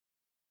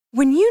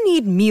When you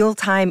need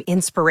mealtime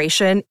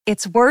inspiration,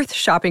 it's worth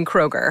shopping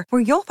Kroger,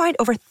 where you'll find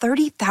over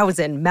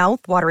 30,000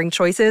 mouth-watering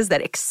choices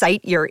that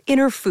excite your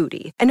inner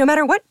foodie. And no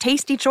matter what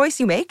tasty choice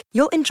you make,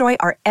 you'll enjoy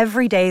our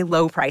everyday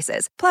low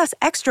prices, plus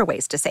extra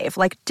ways to save,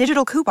 like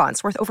digital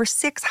coupons worth over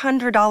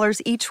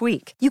 $600 each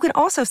week. You can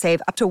also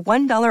save up to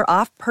 $1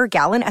 off per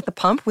gallon at the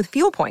pump with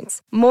fuel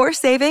points. More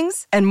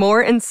savings and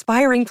more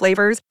inspiring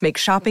flavors make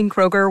shopping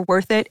Kroger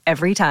worth it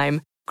every time.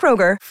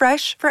 Kroger,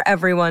 fresh for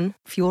everyone.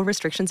 Fuel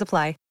restrictions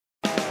apply.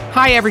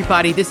 Hi,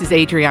 everybody. This is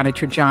Adriana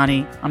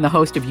Trajani. I'm the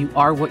host of You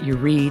Are What You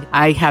Read.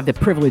 I have the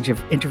privilege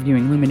of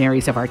interviewing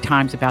luminaries of our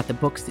times about the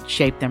books that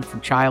shaped them from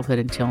childhood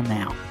until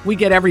now. We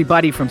get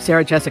everybody from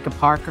Sarah Jessica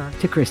Parker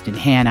to Kristen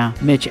Hanna,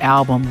 Mitch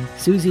Albom,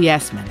 Susie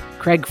Essman,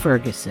 Craig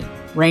Ferguson,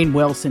 Rainn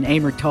Wilson,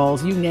 Amor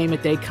Tolls, you name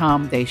it, they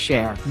come, they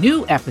share.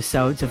 New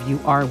episodes of You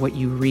Are What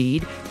You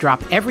Read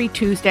drop every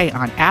Tuesday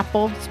on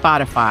Apple,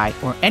 Spotify,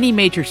 or any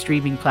major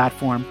streaming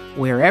platform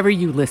wherever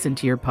you listen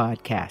to your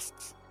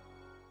podcasts.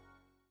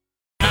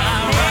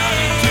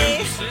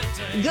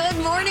 Good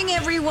morning,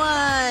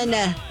 everyone.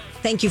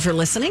 Thank you for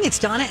listening. It's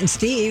Donna and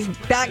Steve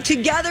back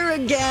together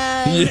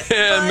again.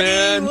 Yeah, Buddy,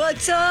 man.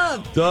 What's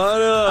up?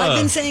 Donna. I've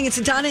been saying it's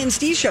a Donna and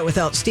Steve show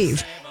without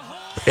Steve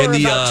for And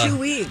about 2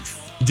 weeks.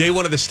 Day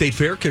one of the State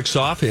Fair kicks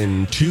off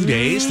in 2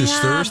 days, this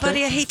Thursday.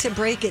 Buddy, I hate to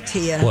break it to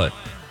you. What?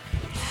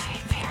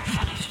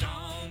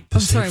 I'm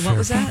sorry, what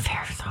was that?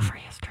 Fair was over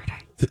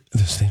yesterday. The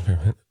State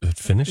Fair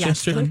finished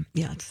yesterday?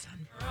 Yeah, it's done.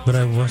 But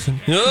I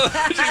wasn't. She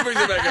brings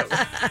it back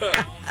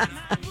up.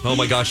 Oh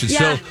my gosh, it's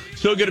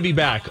so good to be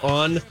back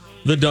on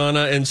the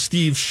Donna and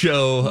Steve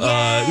show.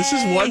 This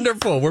is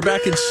wonderful. We're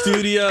back in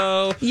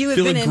studio. You have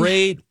feeling been in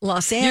great.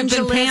 Los You've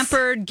Angeles. been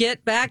pampered.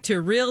 Get back to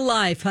real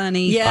life,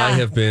 honey. Yeah. I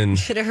have been.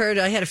 Should have heard.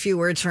 I had a few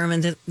words from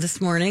him this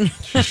morning.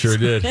 She sure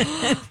did.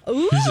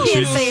 Ooh,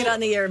 can't say it on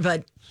the air,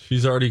 but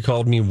She's already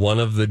called me one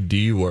of the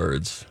D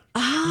words.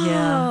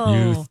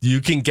 yeah.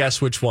 You can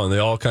guess which one. They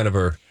all kind of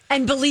are.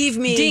 And believe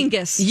me,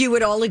 Dingus. you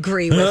would all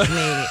agree with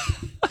me.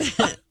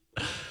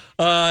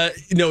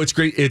 It's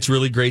great. It's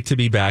really great to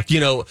be back.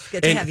 Good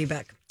to have you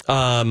back.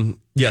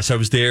 Yes, I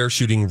was there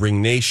shooting Ring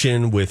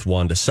Nation with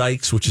Wanda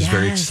Sykes, which is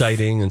very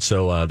exciting. And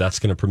so that's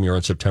going to premiere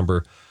on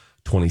September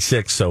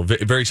 26th. So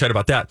very excited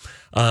about that.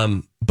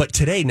 But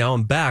today, now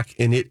I'm back,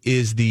 and it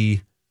is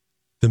the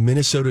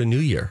Minnesota New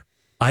Year.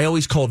 I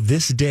always call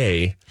this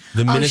day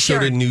the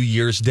Minnesota New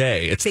Year's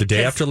Day. It's the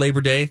day after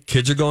Labor Day.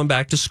 Kids are going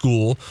back to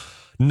school.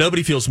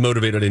 Nobody feels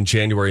motivated in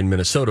January in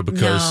Minnesota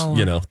because,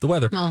 the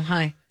weather. Oh,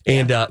 hi.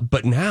 And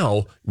but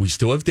now we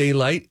still have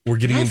daylight. We're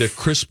getting into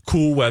crisp,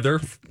 cool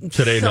weather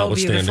today, So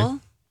notwithstanding. beautiful.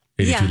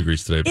 82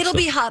 degrees today. It'll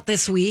be hot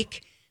this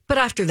week. But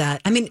after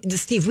that,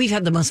 Steve, we've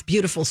had the most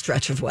beautiful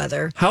stretch of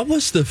weather. How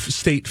was the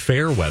state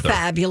fair weather?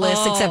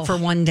 Fabulous, except for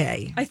one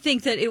day. I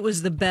think that it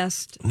was the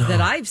best that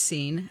I've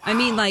seen. I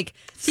mean, like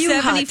Few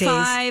hot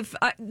 75.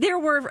 There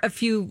were a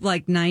few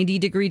like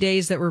 90-degree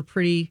days that were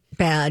pretty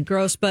Bad.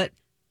 gross, but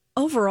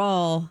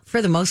overall,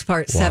 For the most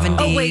part, 70s.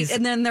 oh wait,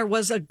 and then there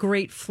was a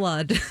great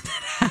flood.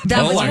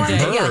 that was I one day.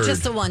 heard. Yeah,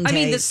 just the one day. I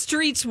mean, the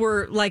streets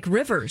were like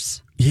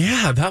rivers.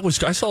 Yeah,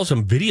 I saw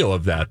some video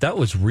of that. That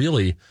was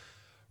really,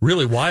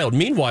 really wild.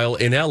 Meanwhile,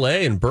 in LA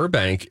and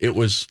Burbank, it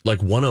was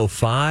like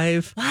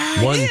 105,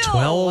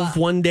 112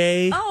 one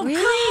day. Oh,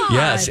 Really?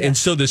 Yes, and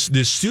so this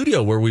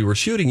studio where we were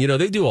shooting,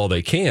 they do all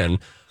they can,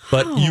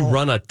 but you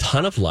run a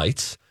ton of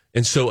lights.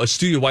 And so a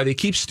studio, why they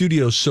keep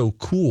studios so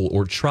cool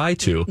or try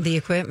to, The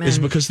equipment. is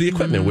because the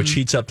equipment, which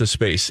heats up the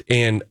space.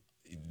 And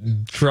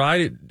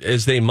try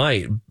as they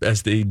might,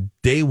 as the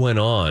day went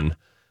on,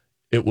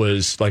 it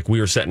was like we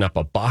were setting up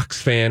a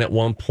box fan at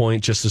one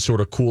point just to sort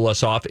of cool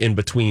us off in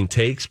between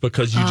takes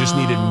because you just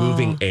needed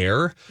moving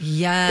air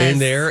Yes. in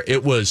there.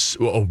 It was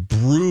a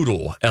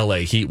brutal LA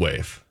heat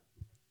wave.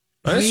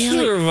 I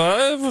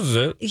survived, was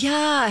it?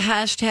 Yeah,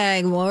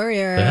 hashtag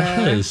warrior.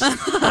 Yes.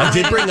 I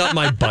did bring up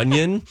my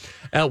bunion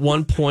at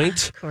one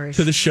point course.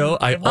 to the show.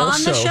 I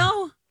also On the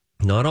show?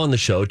 not on the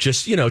show,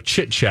 just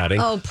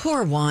chit-chatting. Oh,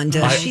 poor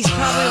Wanda. She's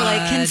probably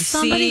like, can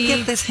somebody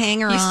get this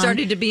hanger on? He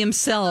started to be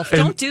himself.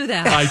 Don't do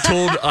that.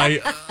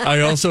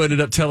 I also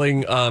ended up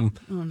telling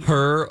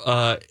her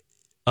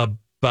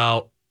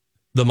about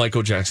the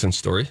Michael Jackson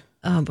story.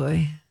 Oh,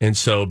 boy. And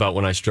so about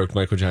when I stroked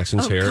Michael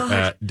Jackson's hair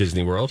at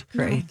Disney World.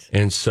 Great.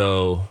 And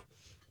so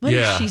What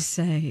did she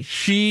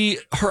say?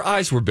 Her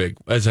eyes were big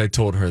as I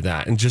told her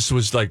that and just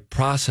was like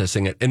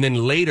processing it. And then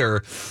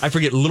later, I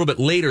forget, a little bit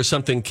later,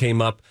 something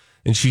came up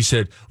and she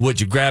said,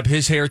 would you grab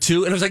his hair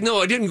too? And I was like, no,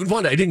 I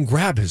didn't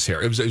grab his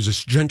hair. It was a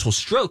gentle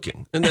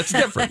stroking. And that's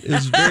different. It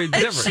was very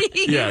different.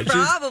 She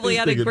probably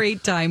had a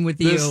great time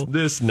with you.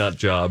 This nut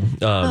job.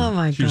 Oh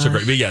my She was so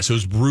great. But yes, it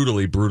was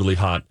brutally, brutally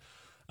hot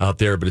out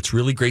there. But it's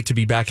really great to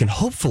be back. And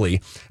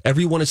hopefully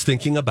everyone is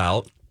thinking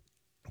about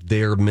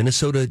their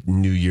Minnesota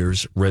New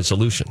Year's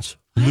resolutions.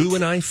 Lou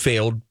and I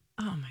failed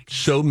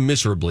so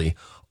miserably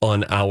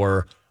on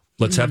our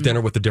Let's have dinner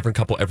with a different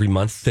couple every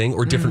month thing,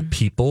 or different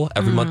people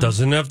every month.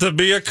 Doesn't have to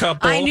be a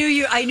couple. I knew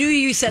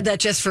you said that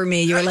just for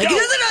me. You were like, it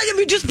doesn't have to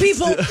be just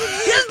people.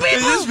 Just people.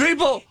 Just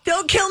people.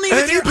 Don't kill me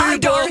with your eye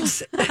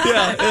darts.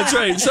 Yeah, that's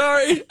right.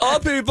 Sorry,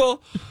 all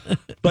people.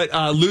 But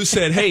Lou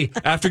said, hey,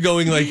 after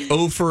going like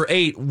 0 for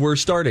 8, we're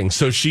starting.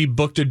 So she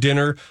booked a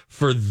dinner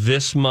for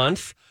this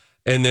month,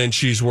 and then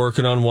she's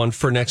working on one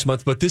for next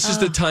month. But this is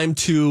the time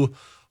to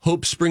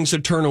hope springs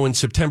eternal in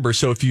September.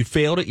 So if you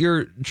failed at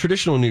your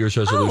traditional New Year's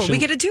resolution, we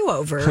get a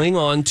do-over. Cling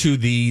on to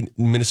the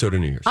Minnesota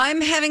New Year's.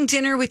 I'm having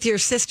dinner with your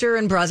sister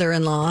and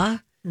brother-in-law.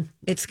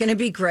 It's going to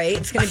be great.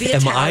 It's going to be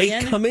Am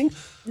Italian. I coming?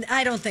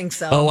 I don't think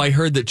so. Oh, I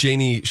heard that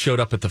Janie showed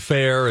up at the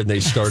fair and they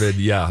started,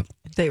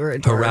 they were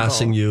adorable.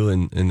 harassing you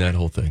and that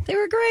whole thing. They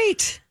were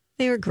great.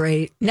 They were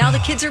great. Now the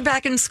kids are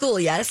back in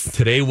school, yes?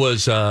 Today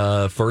was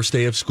first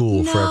day of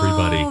school for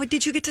everybody.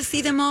 Did you get to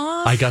see them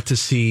off? I got to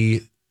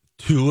see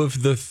 2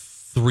 of the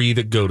 3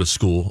 that go to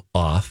school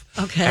off.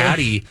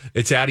 Okay.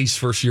 It's Addie's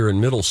first year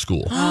in middle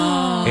school.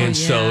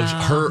 So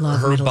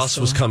her bus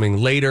was coming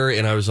later,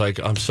 and I was like,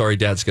 I'm sorry,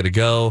 Dad's got to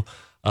go.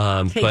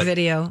 Take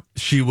video.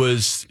 She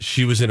was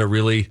in a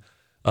really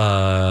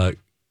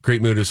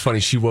great mood. It was funny.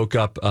 She woke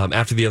up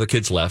after the other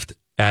kids left.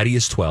 Addie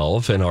is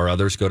 12, and our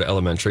others go to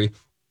elementary.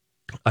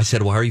 I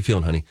said, well, how are you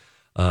feeling, honey?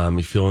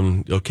 You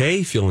feeling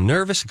okay? Feeling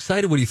nervous?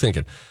 Excited? What are you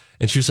thinking?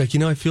 And she was like,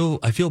 I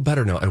feel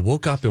better now. I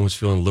woke up and was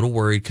feeling a little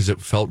worried because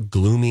it felt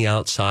gloomy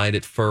outside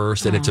at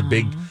first. And it's a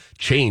big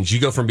change. You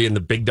go from being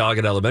the big dog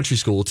at elementary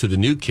school to the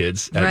new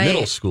kids at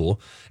middle school.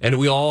 And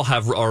we all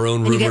have our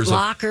own rumors. You get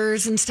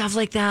lockers and stuff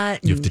like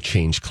that. You have to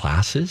change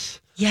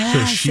classes.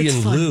 Yes, so she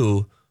and fun.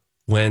 Lou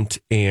went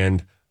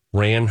and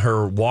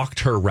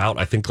walked her route,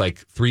 I think like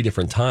 3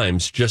 different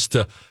times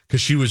because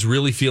she was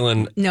really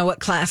feeling. Know what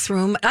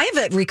classroom? I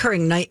have a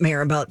recurring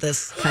nightmare about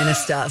this kind of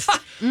stuff.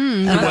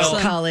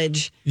 About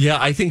college. Yeah,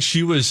 I think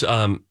she was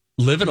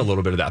living a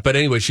little bit of that. But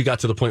anyway, she got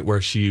to the point where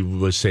she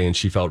was saying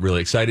she felt really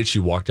excited. She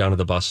walked down to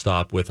the bus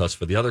stop with us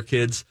for the other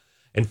kids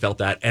and felt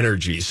that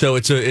energy. So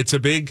it's a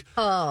big,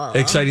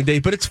 exciting day.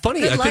 But it's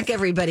funny. Good luck,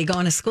 everybody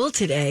going to school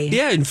today.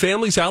 Yeah, and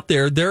families out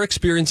there, they're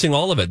experiencing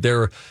all of it.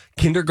 There are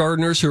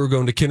kindergartners who are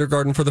going to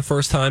kindergarten for the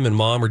first time, and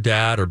mom or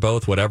dad or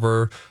both,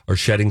 whatever, are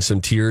shedding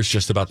some tears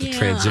just about the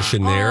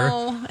transition there.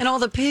 Oh, and all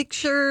the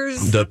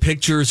pictures. The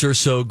pictures are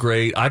so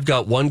great. I've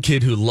got one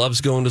kid who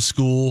loves going to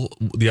school,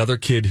 the other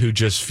kid who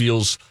just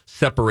feels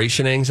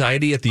separation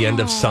anxiety at the end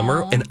of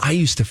summer. And I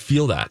used to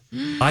feel that.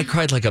 I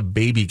cried like a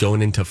baby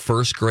going into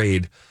first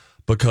grade,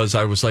 because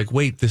I was like,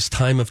 wait, this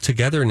time of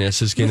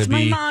togetherness is going to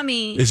be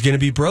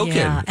broken.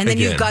 Yeah. And then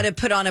again. you've got to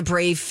put on a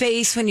brave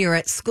face when you're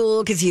at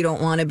school because you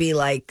don't want to be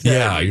like you're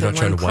not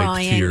trying to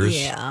crying. wipe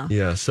tears.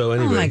 Yeah. So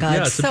anyway, oh my God,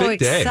 it's so a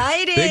big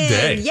exciting! Big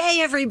day.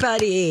 Yay,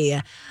 everybody!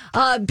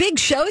 Big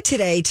show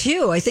today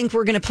too. I think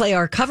we're going to play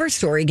our cover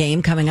story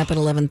game coming up at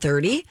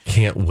 11:30.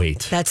 Can't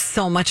wait. That's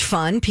so much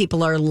fun.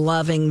 People are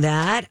loving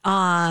that.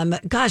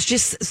 Gosh,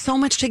 just so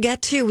much to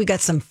get to. We got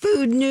some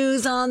food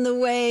news on the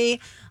way.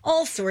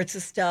 All sorts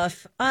of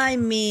stuff. I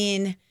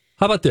mean,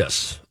 how about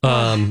this?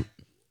 Well,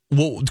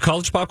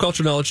 college pop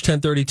culture knowledge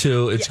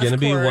 1032. It's going to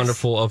be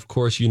wonderful. Of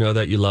course, you know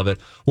that you love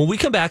it. When we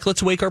come back,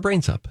 let's wake our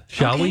brains up,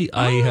 shall we?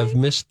 I have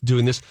missed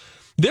doing this.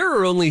 There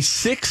are only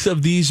 6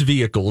 of these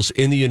vehicles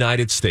in the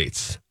United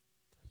States,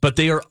 but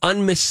they are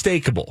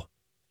unmistakable.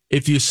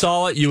 If you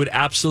saw it, you would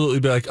absolutely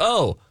be like,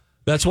 "Oh,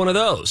 that's one of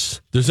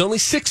those." There's only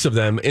 6 of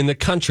them in the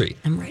country.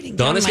 I'm writing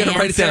down Donna's going to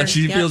write it down.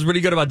 She Yep. feels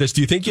pretty good about this.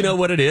 Do you think you know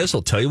what it is?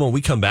 I'll tell you when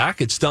we come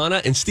back. It's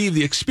Donna and Steve,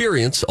 The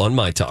Experience on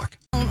My Talk.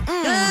 Good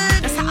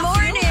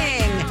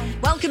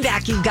morning. Welcome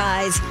back, you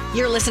guys.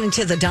 You're listening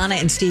to the Donna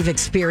and Steve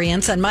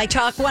Experience on My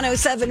Talk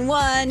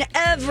 1071,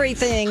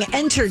 Everything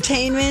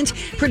Entertainment.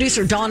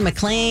 Producer Dawn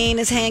McLean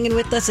is hanging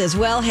with us as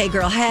well. Hey,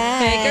 girl,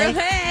 hey. Hey, girl,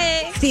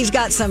 hey. Steve's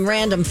got some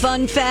random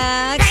fun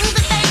facts.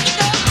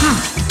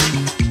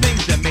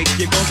 Things that make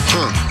you go,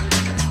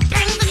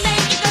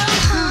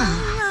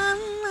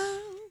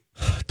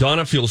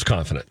 Donna feels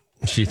confident.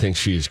 She thinks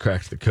she's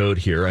cracked the code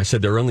here. I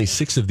said there are only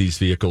 6 of these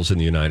vehicles in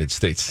the United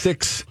States.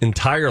 6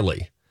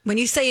 entirely. When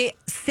you say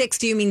 6,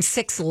 do you mean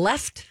 6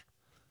 left?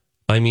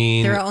 I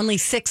mean, There are only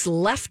 6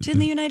 left in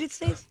the United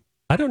States?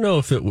 I don't know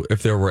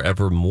if there were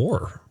ever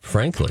more,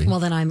 frankly. Well,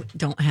 then I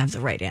don't have the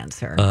right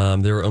answer.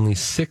 There are only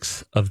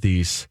 6 of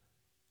these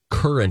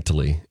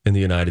currently in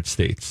the United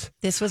States.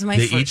 This was my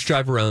They first. each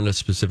drive around a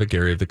specific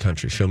area of the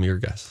country. Show me your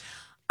guess.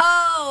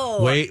 Oh!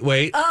 Wait.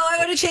 Oh, I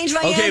want to change my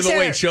Okay, answer. but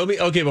wait, show me.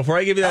 Okay, before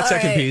I give you that All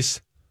second right.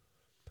 piece,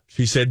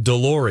 she said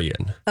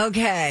DeLorean.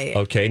 Okay.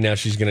 Okay, now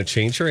she's going to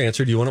change her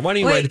answer. Do you want to? Why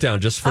don't you write it down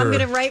just for? I'm going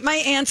to write my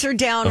answer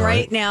down All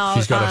right now.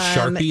 She's got a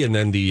Sharpie and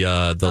then the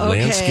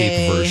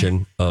landscape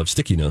version of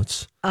sticky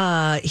notes.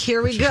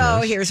 Here we Which is go.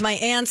 nice. Here's my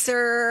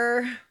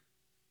answer.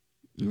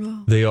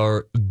 They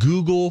are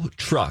Google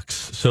trucks.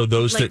 So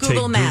those Like that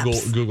Google take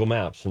Maps. Google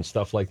Maps and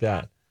stuff like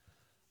that.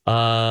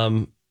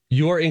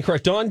 You are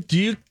incorrect. Dawn, do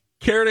you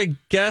care to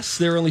guess?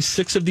 There are only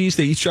 6 of these.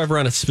 They each drive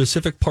around a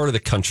specific part of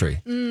the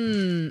country.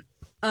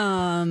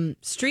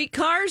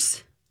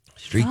 Streetcars?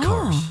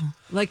 Streetcars.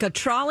 Like a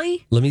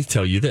trolley? Let me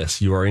tell you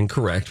this. You are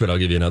incorrect, but I'll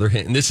give you another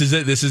hint. And this is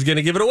it. This is going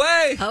to give it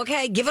away.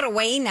 Okay, give it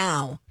away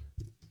now.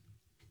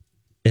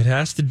 It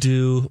has to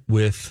do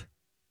with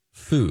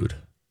food.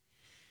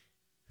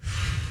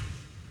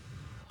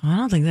 I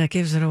don't think that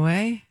gives it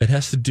away. It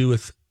has to do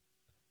with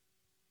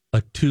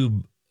a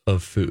tube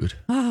of food.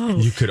 Oh,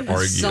 you could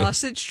argue.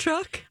 Sausage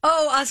truck?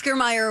 Oh, Oscar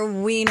Mayer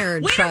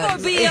Wiener truck.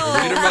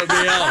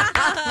 Wienermobile.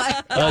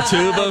 A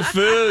tube of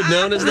food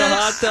known as the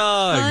hot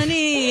dog.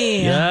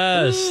 Funny.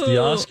 Yes, the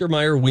Oscar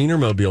Mayer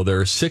Wienermobile. There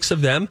are 6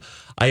 of them.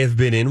 I have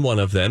been in one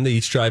of them. They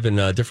each drive in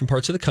different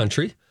parts of the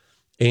country.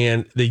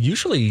 And they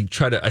usually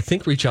try to, I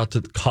think, reach out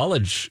to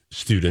college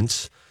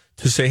students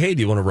to say, hey,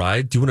 do you want to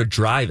ride? Do you want to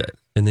drive it?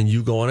 And then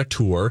you go on a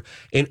tour.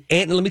 And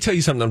let me tell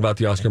you something about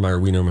the Oscar Mayer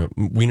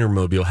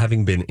Wienermobile.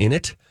 Having been in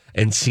it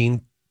and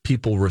seen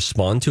people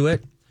respond to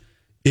it,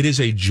 it is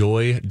a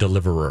joy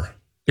deliverer.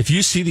 If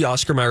you see the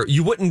Oscar Mayer,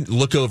 you wouldn't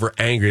look over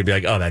angry and be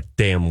like, oh, that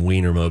damn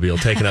Wienermobile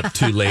taking up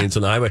 2 lanes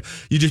on the highway.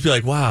 You'd just be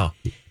like, wow,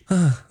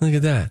 look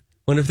at that.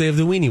 Wonder if they have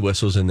the weenie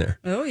whistles in there.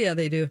 Oh, yeah,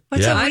 they do.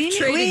 What's Yeah. a I've weenie?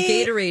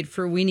 traded Gatorade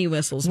for weenie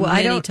whistles Well, many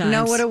I don't times.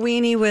 know what a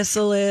weenie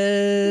whistle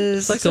is.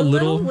 It's like It's a a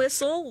little little.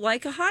 whistle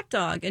like a hot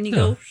dog, and you Yeah.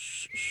 go,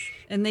 shh, shh,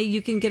 and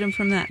you can get them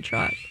from that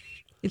truck.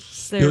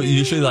 It's there.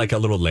 Usually like a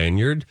little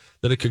lanyard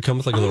that it could come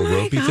with, like a little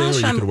ropey thing, or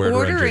you I'm could wear it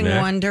around your ordering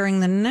neck. one during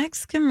the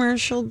next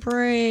commercial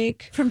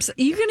break.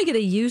 You're going to get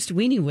a used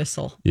weenie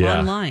whistle Yeah.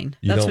 online.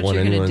 You That's don't what want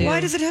you're going to anyone- do. Why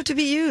does it have to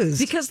be used?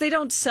 Because they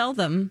don't sell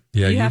them.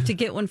 Yeah, you you- have to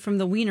get one from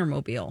the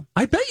Wienermobile.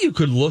 I bet you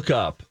could look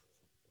up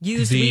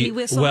Used weenie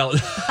whistle. Well,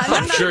 I'm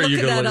not sure you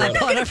looking can that look up. it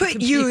up. I'm going to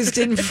put used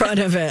in front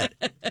of it.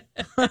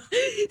 I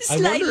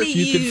wonder if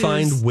you could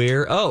find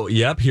where. Oh,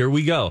 yep. Here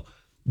we go.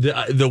 The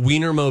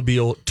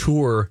Wienermobile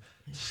tour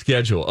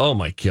schedule. Oh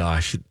my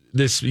gosh,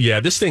 this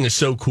thing is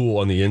so cool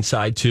on the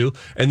inside too.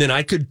 And then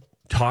I could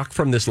talk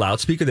from this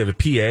loudspeaker. They have a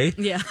PA.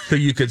 Yeah. So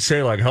you could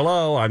say like,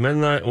 "Hello, I'm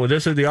in the. Well,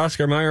 this is the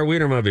Oscar Mayer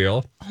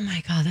Wienermobile." Oh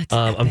my God, that's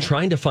I'm epic.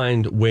 trying to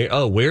find where.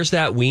 Oh, where's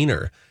that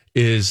wiener?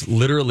 Is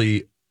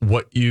literally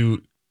what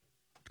you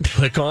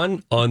click on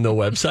the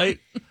website.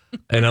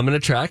 And I'm going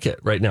to track it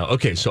right now.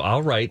 Okay, so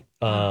I'll write.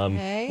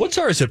 Okay. What's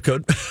our zip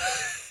code?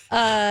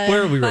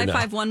 Where are we right now?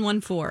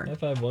 55114.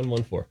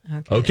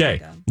 55114.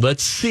 Okay,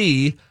 let's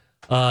see.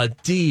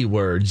 D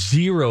word,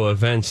 0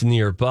 events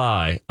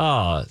nearby.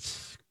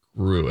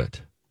 Screw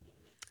it.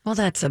 Well,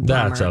 that's a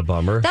bummer. That's a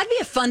bummer. That'd be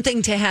a fun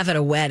thing to have at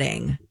a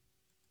wedding.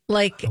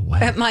 Like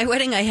at my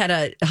wedding, I had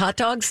a hot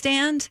dog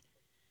stand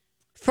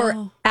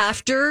for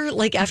after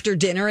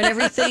dinner and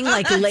everything,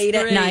 like late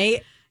at great.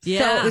 night.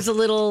 Yeah. So it was a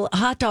little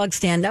hot dog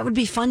stand. That would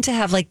be fun to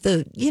have, like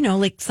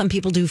like some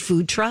people do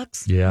food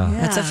trucks. Yeah.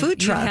 That's a food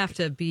truck. You have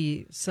to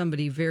be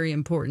somebody very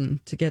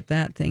important to get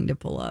that thing to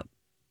pull up.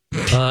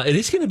 It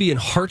is going to be in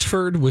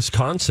Hartford,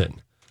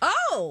 Wisconsin.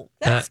 Oh,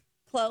 that's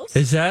close.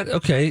 Is that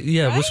okay?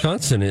 Yeah, right?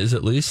 Wisconsin is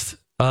at least.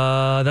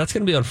 That's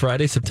going to be on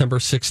Friday, September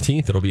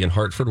 16th. It'll be in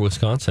Hartford,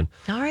 Wisconsin.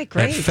 All right,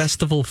 great. At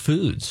Festival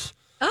Foods.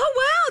 Oh,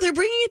 wow. They're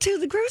bringing it to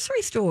the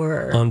grocery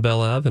store. On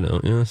Bell Avenue.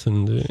 Yes,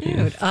 indeed.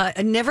 Dude, I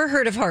never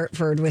heard of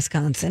Hartford,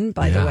 Wisconsin,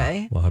 by the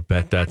way. Well, I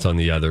bet that's on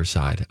the other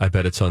side. I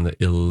bet it's on the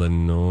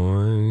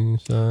Illinois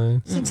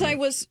side. Since I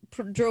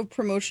drove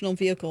promotional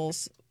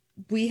vehicles,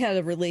 we had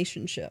a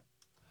relationship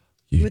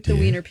with did? the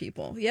Wiener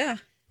people. Yeah.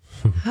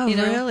 Oh,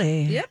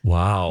 really? Yep.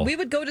 Wow. We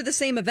would go to the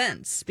same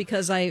events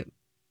because I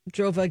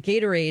drove a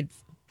Gatorade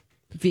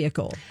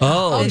vehicle.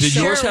 Oh, did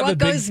sure. yours have what a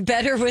big... goes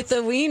better with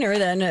a wiener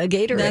than a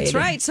Gatorade? That's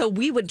right. So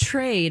we would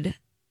trade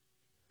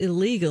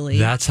illegally.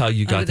 That's how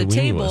you got under the the weenie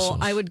table. whistles.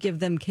 I would give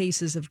them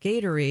cases of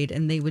Gatorade,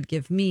 and they would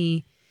give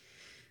me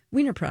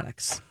Wiener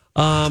products.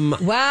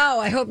 Wow.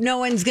 I hope no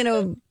one's going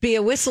to be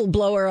a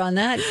whistleblower on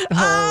that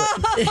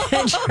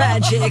whole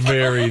tragic.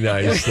 Very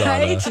nice,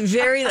 Right? Donna.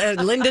 Very.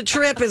 Linda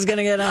Tripp is going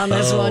to get on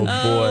this one. Boy.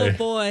 Oh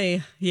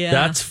boy, yeah.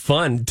 That's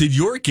fun. Did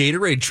your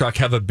Gatorade truck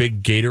have a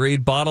big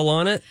Gatorade bottle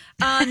on it?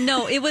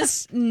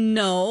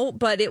 No,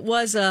 but it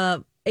was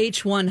a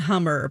H1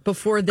 Hummer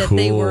before that Cool.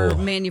 they were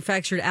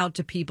manufactured out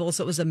to people,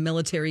 so it was a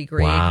military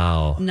grade.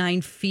 Wow.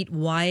 9 feet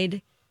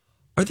wide.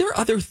 Are there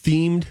other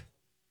themed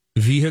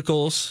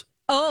vehicles?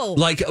 Oh,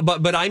 Like,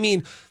 but I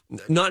mean,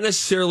 not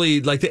necessarily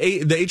like the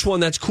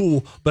H1. That's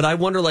cool, but I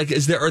wonder, like,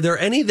 are there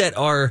any that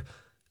are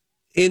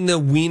in the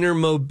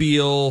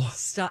Wienermobile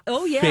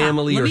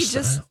family Let or me so-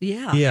 just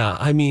Yeah,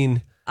 I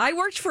mean, I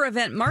worked for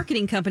event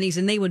marketing companies,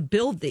 and they would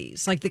build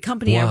these. Like the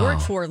company I Wow.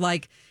 worked for,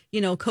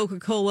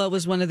 Coca-Cola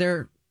was one of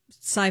their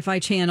Sci-Fi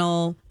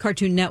Channel,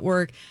 Cartoon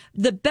Network.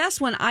 The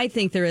best one I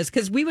think there is,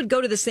 because we would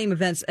go to the same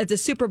events. At the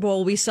Super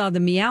Bowl, we saw the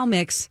Meow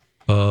Mix,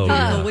 which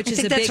I is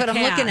think a that's big what I'm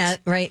cat. looking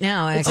at right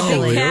now, It's a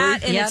actually. big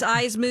cat, and Yep. its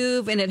eyes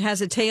move, and it has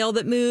a tail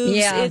that moves.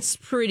 Yeah. It's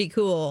pretty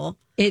cool.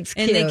 It's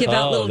And they cute. give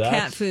out oh, little that's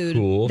cat food.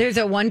 Cool. There's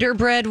a Wonder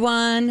Bread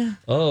one.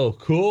 Oh,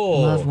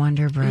 cool. Love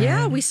Wonder Bread.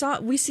 Yeah, we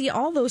see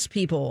all those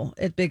people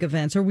at big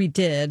events, or we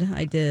did.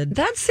 I did.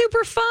 That's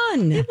super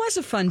fun. It was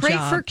a fun Great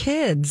job. for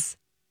kids.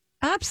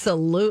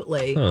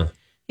 Absolutely. Huh.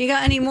 You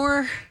got any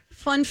more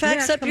fun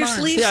facts up your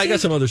sleeve? Yeah, I got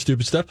Steve? some other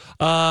stupid stuff.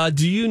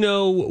 Do you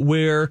know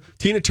where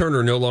Tina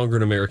Turner, no longer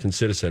an American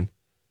citizen,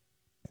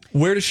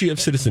 where does she have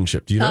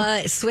citizenship? Do you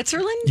know?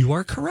 Switzerland? You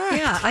are correct.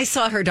 Yeah, I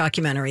saw her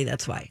documentary.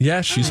 That's why.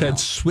 Yeah, she's had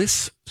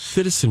Swiss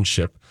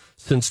citizenship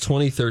since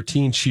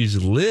 2013.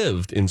 She's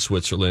lived in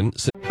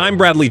Switzerland. I'm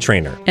Bradley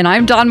Trainer. And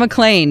I'm Don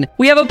McClain.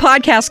 We have a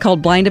podcast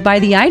called Blinded by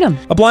the Item.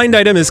 A blind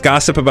item is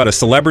gossip about a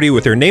celebrity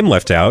with their name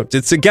left out.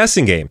 It's a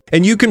guessing game,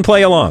 and you can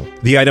play along.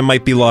 The item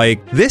might be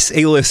like, this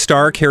A-list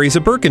star carries a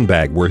Birkin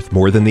bag worth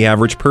more than the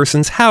average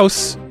person's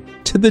house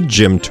to the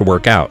gym to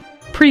work out.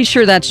 Pretty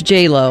sure that's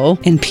J-Lo.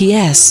 And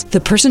P.S.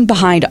 the person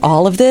behind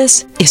all of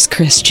this is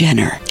Kris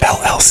Jenner,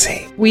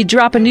 LLC. We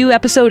drop a new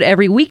episode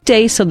every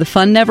weekday so the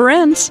fun never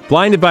ends.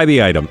 Blinded by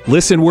the Item.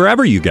 Listen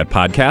wherever you get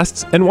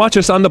podcasts and watch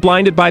us on the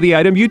Blinded by the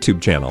Item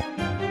YouTube channel.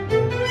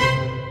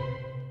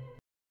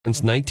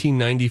 Since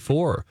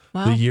 1994,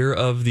 the year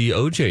of the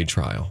OJ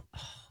trial.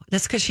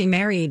 That's because she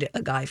married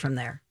a guy from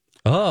there.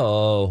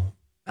 Oh.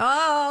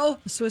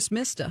 Swiss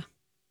Mista.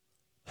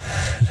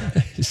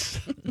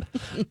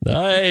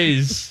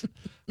 Nice.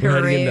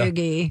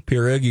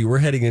 Pierogi. We're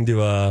heading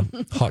into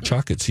hot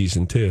chocolate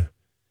season, too.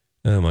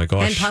 Oh, my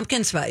gosh. And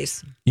pumpkin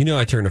spice. You know,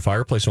 I turned the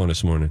fireplace on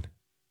this morning.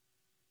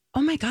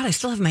 Oh, my God. I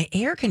still have my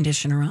air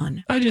conditioner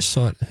on. I just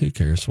thought, who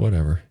cares?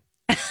 Whatever.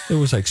 It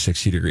was like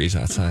 60 degrees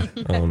outside.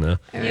 I don't know.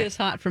 It was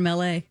hot from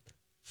L.A.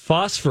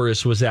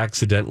 Phosphorus was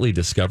accidentally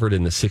discovered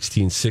in the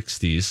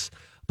 1660s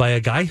by a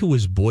guy who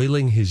was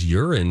boiling his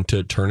urine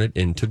to turn it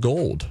into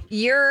gold.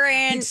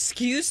 Urine.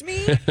 Excuse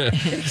me?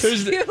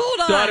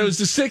 Hold on. God, it was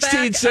the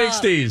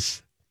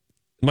 1660s.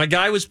 My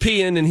guy was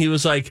peeing and he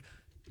was like,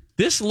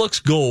 this looks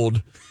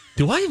gold.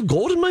 Do I have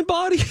gold in my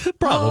body?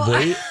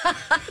 Probably.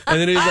 And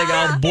then he was like,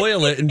 I'll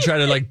boil it and try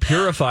to like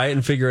purify it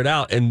and figure it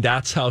out. And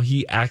that's how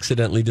he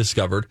accidentally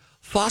discovered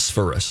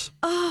phosphorus.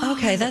 Oh,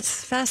 okay.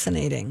 That's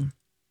fascinating.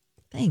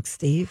 Thanks,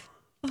 Steve.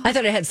 I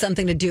thought it had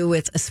something to do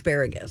with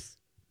asparagus.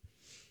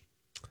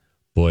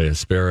 Boy,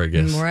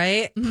 asparagus.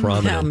 Right?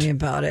 Prominent. Tell me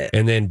about it.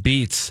 And then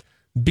beets.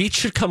 Beets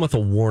should come with a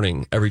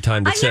warning every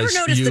time that I never says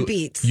noticed the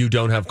beets. You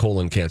don't have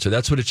colon cancer.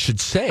 That's what it should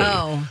say.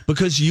 Oh.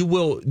 Because you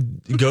will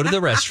go to the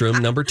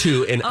restroom, number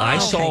 2, and I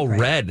saw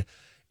red.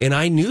 And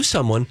I knew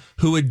someone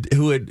who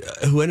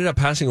ended up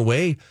passing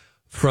away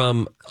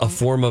from a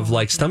form of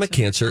like stomach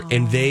cancer,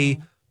 and the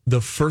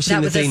first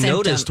thing that they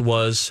noticed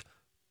was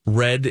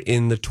red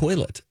in the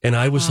toilet. And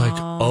I was like,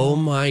 oh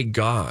my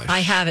gosh.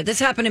 I have it. This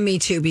happened to me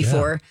too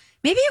before. Yeah.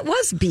 Maybe it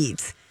was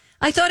beets.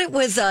 I thought it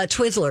was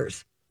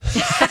Twizzlers.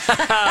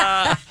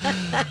 I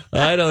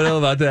don't know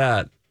about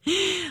that.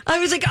 I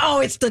was like, oh,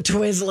 it's the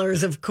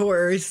Twizzlers, of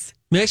course.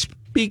 May I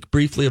speak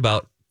briefly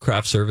about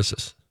craft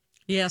services?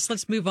 Yes,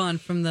 let's move on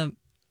from the...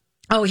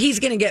 Oh, he's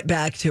going to get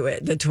back to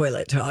it, the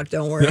toilet talk.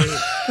 Don't worry.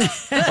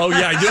 Oh,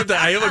 yeah, I do have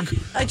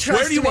that.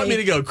 Where do you want me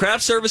to go?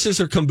 Craft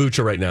services or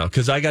kombucha right now?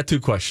 Because I got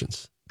 2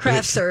 questions.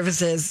 Craft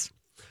services.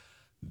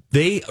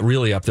 They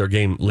really upped their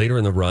game later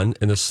in the run,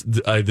 and this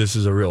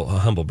is a real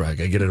humble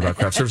brag. I get it about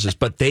craft services,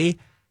 but they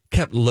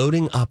kept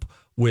loading up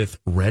with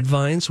red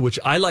vines, which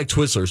I like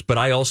Twizzlers, but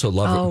I also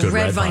love good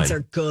red vines. Red vines are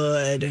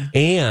good.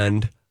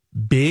 And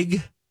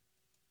big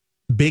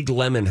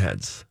lemon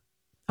heads.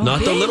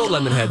 Not the little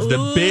lemon heads,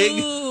 the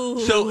big.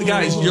 So,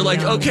 guys, you're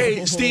like,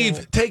 okay,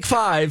 Steve, take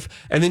 5.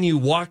 And then you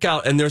walk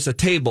out, and there's a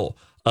table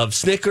of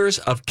Snickers,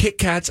 of Kit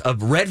Kats,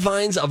 of red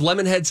vines, of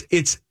lemon heads.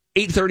 It's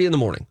 8:30 in the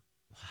morning.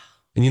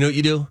 And you know what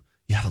you do?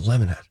 You have a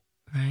lemon head.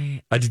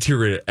 Right. I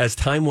deteriorated as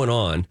time went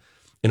on,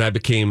 and I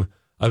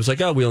was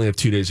like, oh, we only have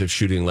 2 days of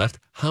shooting left.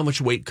 How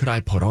much weight could I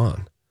put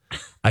on?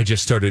 I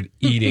just started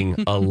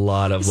eating a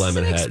lot of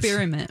lemon heads. It's an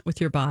experiment with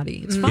your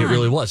body. It's fun. It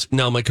really was.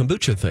 Now, my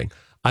kombucha thing.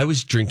 I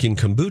was drinking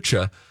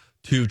kombucha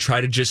to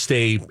try to just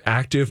stay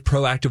active,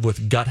 proactive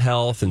with gut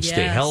health and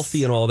stay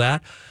healthy and all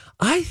that.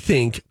 I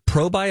think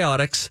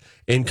probiotics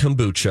and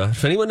kombucha,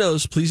 if anyone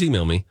knows, please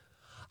email me.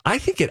 I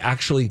think it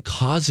actually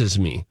causes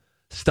me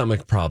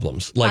stomach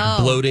problems like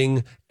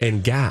bloating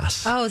and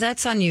gas. Oh,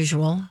 that's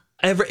unusual.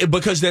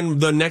 Because then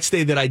the next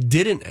day that I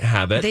didn't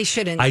have it,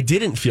 I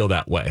didn't feel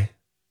that way.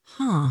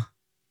 Huh.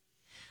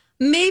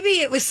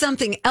 Maybe it was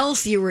something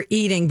else you were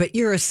eating, but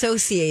you're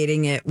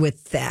associating it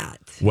with that.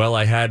 Well,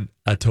 I had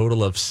a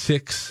total of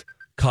 6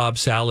 Cobb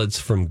salads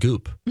from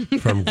Goop,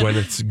 from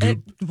Gwyneth's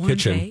Goop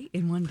kitchen.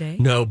 In one day?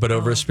 No, but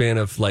over a span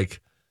of like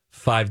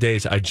 5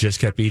 days, I just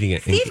kept eating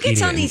it. Steve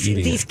gets on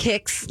these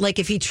kicks. Like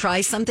if he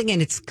tries something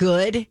and it's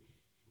good,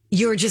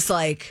 you're just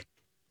like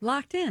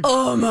locked in.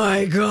 Oh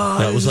my God.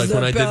 That was like the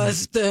when I did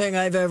best thing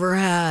I've ever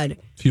had. A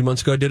few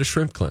months ago, I did a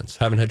shrimp cleanse.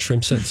 Haven't had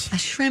shrimp since. A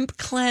shrimp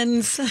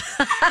cleanse.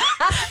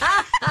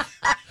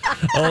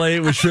 All I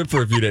ate was shrimp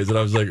for a few days, and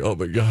I was like, "Oh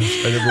my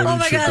gosh, I never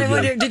want to eat shrimp again." I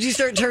wonder, did you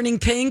start turning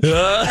pink? You're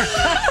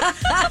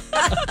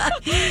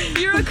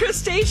a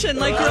crustacean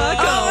like Rocco.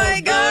 Oh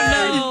my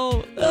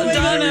God! Oh no,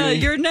 Donna,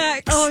 you're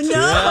next. Oh no,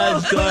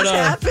 yes, what's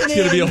happening? It's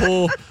gonna be a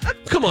whole.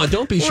 Come on,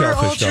 don't be We're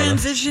all shellfish, Donna.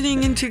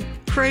 transitioning into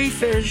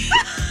crayfish.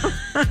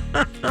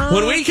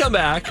 When we come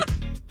back,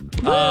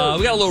 We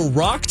got a little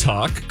rock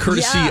talk,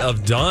 courtesy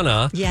of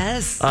Donna.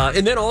 Yes.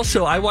 And then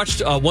also, I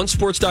watched one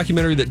sports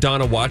documentary that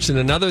Donna watched and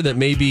another that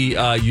maybe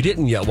you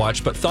didn't yet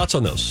watch, but thoughts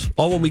on those.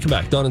 All when we come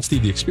back. Don and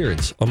Steve, The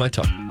Experience on My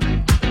Talk.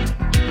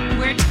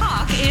 Where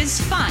talk is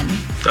fun.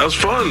 That was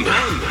fun.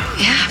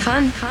 Yeah,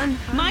 fun.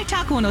 My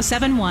Talk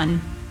 107.1.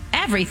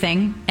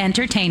 Everything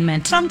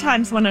entertainment.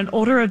 Sometimes when an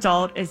older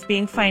adult is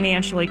being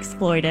financially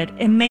exploited,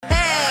 it may...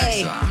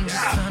 Hey!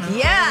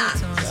 Yeah!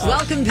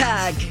 Welcome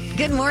back.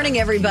 Good morning,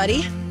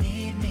 everybody.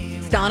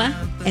 It's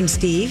Donna and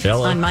Steve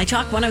on My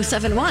Talk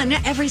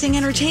 107.1, Everything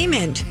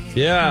Entertainment.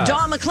 Yeah.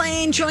 Dawn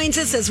McClain joins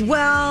us as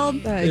well.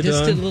 I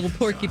just did a little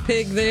Porky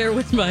Pig there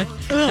with my...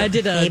 I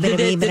did a...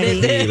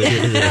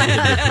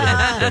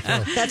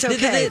 That's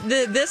okay.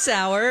 This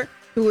hour.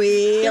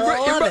 We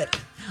love it.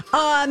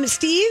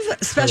 Steve,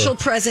 special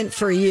present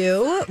for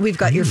you. We've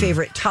got your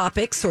favorite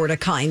topic, sort of,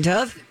 kind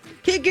of.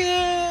 Kick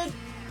it.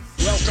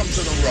 Welcome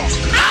to the Rock.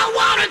 I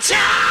want to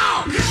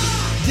talk.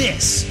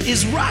 This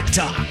is Rock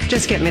Talk.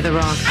 Just get me the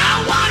rock.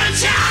 I want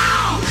to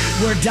talk.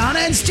 Where Donna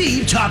and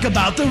Steve talk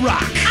about the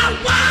rock. I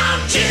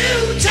want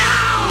to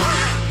talk.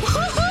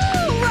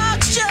 Woo-hoo,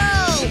 rock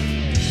show.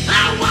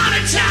 I want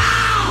to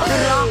talk.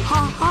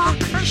 Rock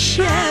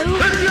show. And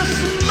you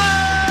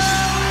smell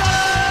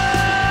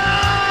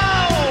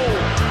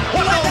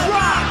what the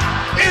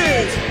rock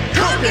is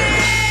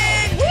cooking.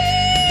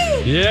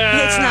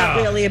 Yeah. It's not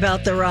really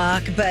about The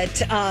Rock,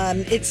 but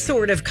it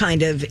sort of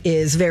kind of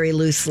is very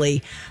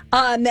loosely.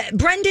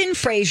 Brendan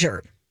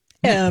Fraser.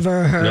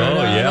 Ever heard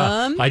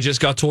of him? I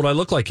just got told I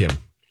look like him.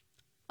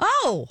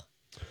 Oh.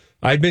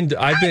 I've been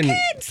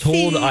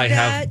told I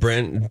have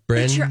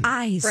It's your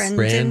eyes.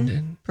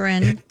 Brendan.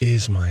 It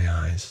is my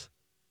eyes.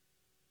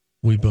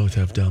 We both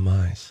have dumb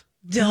eyes.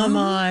 Dumb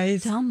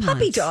eyes. Dumb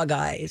Puppy eyes. dog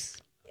eyes.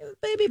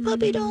 Baby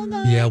puppy dog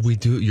eyes. Yeah, we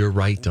do. You're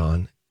right,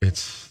 Dawn.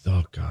 It's,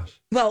 oh gosh.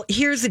 Well,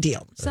 here's the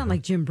deal. Sound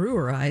like Jim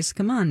Brewer eyes.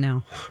 Come on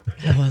now.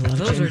 I love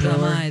Those are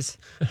dumb eyes.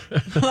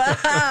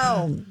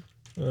 Wow.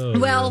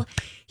 Well,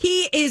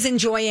 he is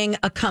enjoying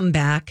a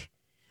comeback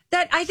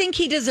that I think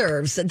he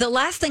deserves. The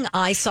last thing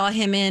I saw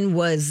him in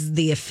was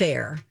The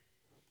Affair,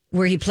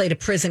 where he played a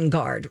prison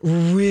guard.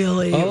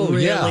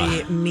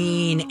 Really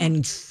mean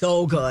and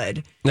so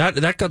good.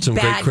 That got some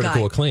great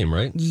critical acclaim,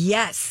 right?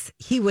 Yes,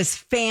 he was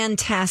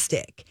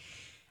fantastic.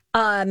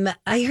 I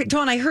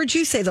heard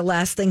you say the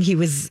last thing he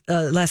was,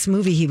 last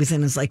movie he was in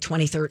was like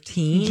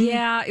 2013.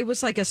 Yeah, it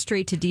was like a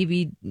straight to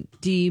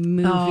DVD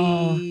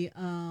movie.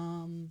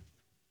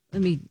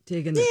 Let me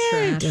dig in the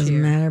trash. It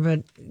doesn't matter,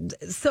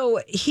 but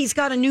so he's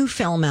got a new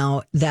film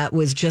out that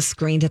was just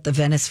screened at the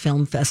Venice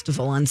Film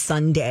Festival on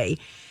Sunday.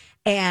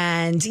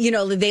 And, you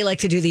know, they like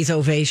to do these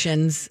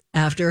ovations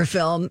after a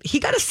film. He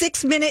got a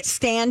 6-minute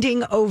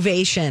standing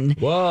ovation.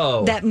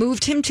 Whoa. That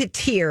moved him to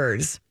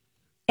tears.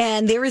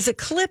 And there is a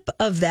clip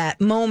of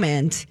that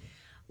moment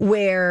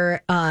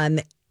where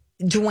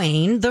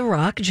Dwayne The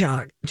Rock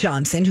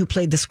Johnson, who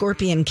played the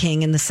Scorpion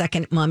King in the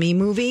second Mummy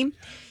movie,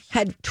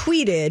 had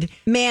tweeted,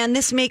 "Man,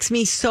 this makes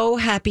me so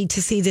happy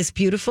to see this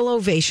beautiful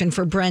ovation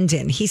for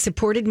Brendan. He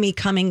supported me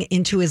coming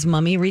into his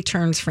Mummy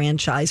Returns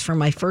franchise for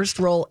my first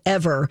role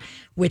ever,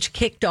 which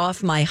kicked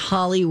off my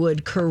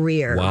Hollywood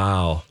career."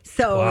 Wow.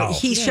 So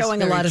he's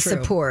showing a lot of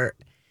support,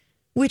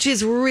 which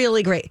is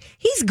really great.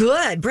 He's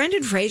good.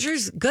 Brendan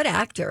Fraser's a good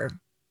actor.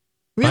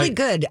 Really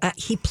good.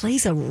 He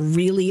plays a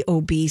really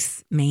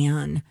obese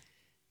man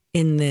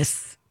in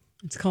this.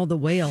 It's called The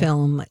Whale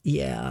film.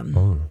 Yeah.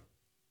 Oh.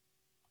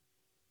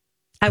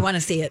 I want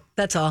to see it.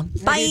 That's all.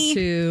 Bye.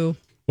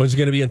 When's it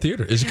going to be in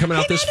theater? Is it coming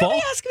out this fall?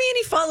 Ask me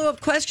any follow-up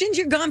questions.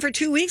 You're gone for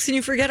 2 weeks and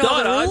you forget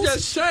all the rules. I'm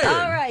just saying.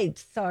 All right.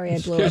 Sorry, I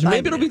blew up.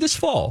 Maybe it'll be this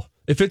fall.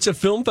 If it's a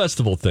film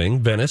festival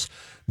thing, Venice,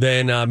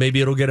 then maybe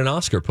it'll get an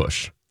Oscar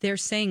push. They're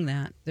saying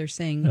that. They're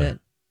saying that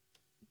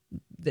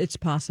it's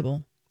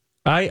possible.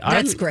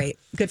 That's great.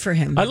 Good for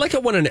him. I like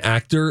it when an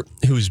actor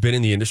who's been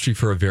in the industry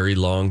for a very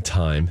long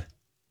time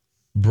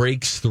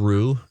breaks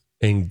through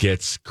and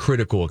gets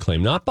critical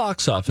acclaim, not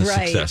box office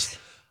success.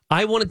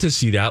 I wanted to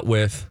see that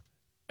with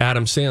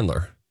Adam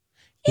Sandler.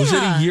 Yeah. Was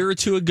it a year or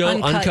two ago?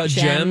 Uncut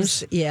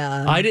Gems?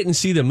 Yeah. I didn't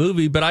see the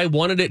movie, but I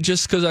wanted it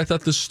just because I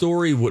thought the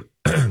story would,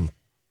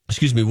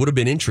 would have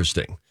been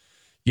interesting.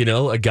 You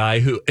know, a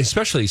guy who,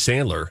 especially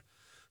Sandler,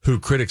 who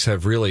critics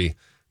have really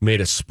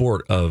made a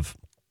sport of,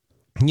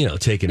 you know,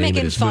 taking aim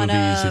at his movies.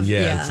 And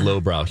it's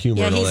lowbrow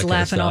humor and all that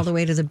kind of stuff. He's laughing all the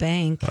way to the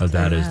bank.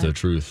 That is the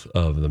truth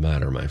of the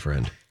matter, my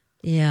friend.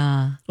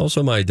 Yeah.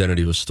 Also, my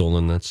identity was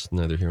stolen. That's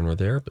neither here nor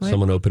there. But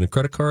someone opened a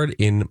credit card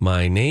in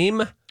my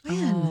name.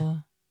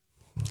 When?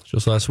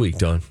 Just last week,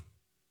 Dawn.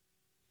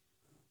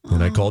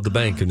 And I called the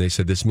bank and they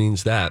said, this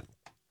means that.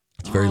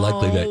 It's very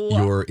likely that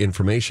your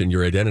information,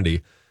 your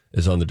identity,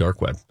 is on the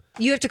dark web.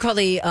 You have to call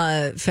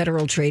the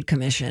Federal Trade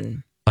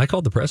Commission. I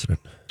called the president.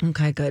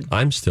 Okay, good.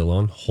 I'm still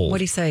on hold. What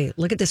do you say?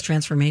 Look at this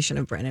transformation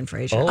of Brendan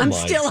Fraser. Oh, I'm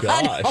still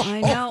on hold.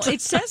 I know.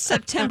 It says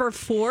September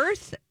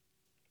 4th.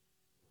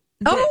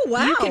 Oh,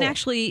 wow. You can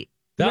actually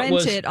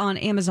rent it on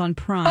Amazon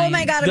Prime. Oh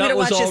my God, I'm going to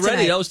watch this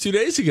tonight. That was 2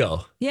 days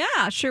ago.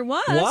 Yeah, sure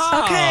was.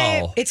 Wow.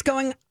 Okay, it's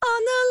going on the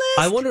list.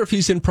 I wonder if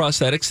he's in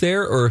prosthetics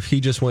there or if he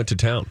just went to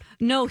town.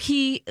 No,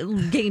 he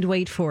gained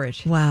weight for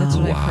it. Wow. That's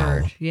what I've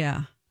heard.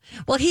 Yeah.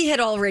 Well, he had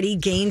already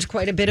gained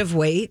quite a bit of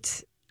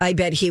weight. I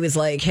bet he was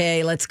like,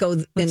 hey, let's go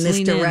in this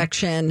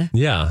direction.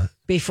 Yeah.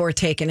 Before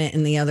taking it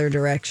in the other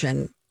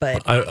direction.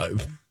 But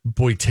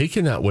boy,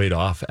 taking that weight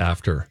off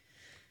after.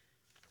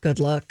 Good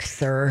luck,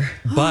 sir.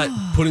 But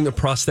putting the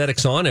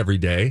prosthetics on every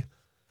day.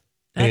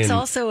 That's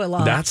also a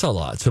lot. That's a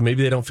lot. So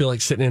maybe they don't feel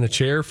like sitting in a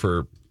chair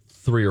for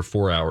 3 or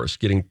 4 hours,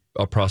 getting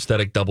a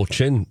prosthetic double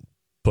chin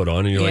put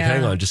on. And you're like,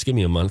 hang on, just give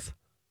me a month.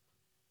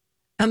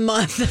 A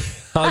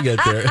month. I'll get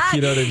there.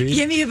 You know what I mean?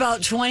 Give me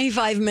about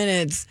 25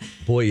 minutes.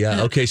 Boy,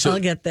 yeah. Okay, so I'll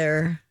get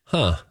there.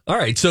 Huh. All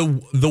right. So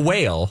The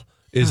Whale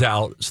is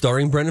out,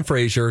 starring Brendan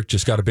Fraser.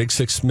 Just got a big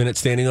 6-minute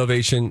standing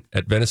ovation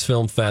at Venice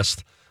Film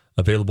Fest.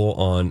 Available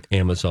on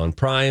Amazon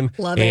Prime.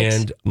 Love it.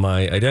 And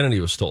my identity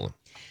was stolen.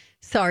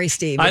 Sorry,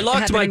 Steve. I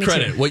locked my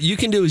credit. What you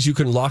can do is you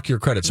can lock your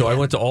credit. So I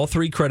went to all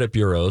 3 credit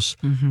bureaus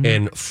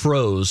and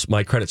froze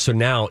my credit. So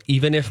now,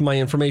 even if my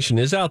information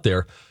is out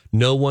there,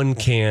 no one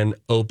can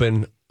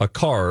open a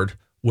card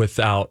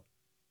without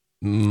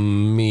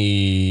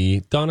me.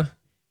 Donna,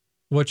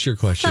 what's your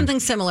question? Something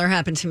similar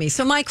happened to me.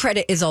 So my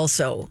credit is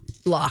also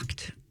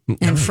locked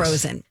and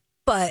frozen.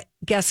 But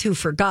guess who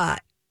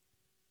forgot?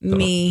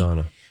 Me.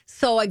 Donna.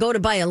 So I go to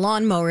buy a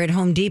lawnmower at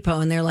Home Depot,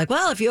 and they're like,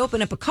 well, if you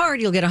open up a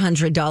card, you'll get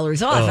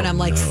 $100 off. And I'm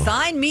like,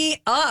 sign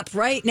me up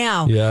right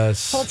now.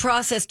 Yes. Whole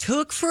process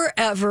took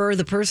forever.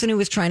 The person who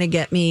was trying to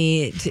get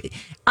me,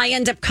 I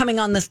end up coming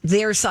on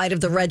their side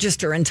of the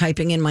register and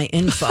typing in my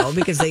info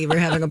because they were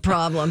having a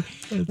problem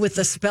with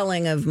the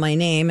spelling of my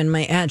name and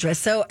my address.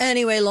 So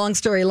anyway, long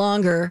story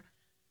longer,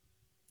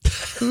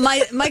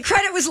 my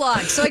credit was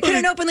locked. So I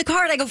couldn't open the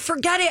card. I go,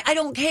 forget it. I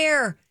don't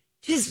care.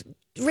 Just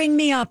ring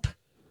me up.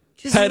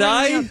 Had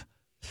I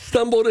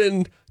stumbled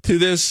into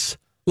this,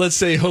 let's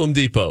say, Home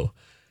Depot,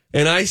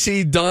 and I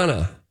see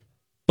Donna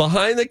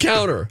behind the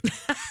counter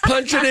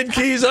punching in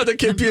keys on the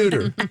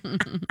computer,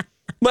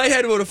 my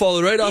head would have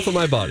fallen right off of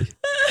my body.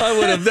 That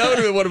would have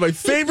been one of my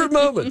favorite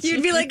moments.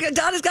 You'd be like,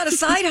 Donna's got a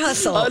side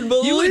hustle.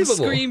 Unbelievable. You would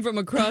scream from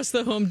across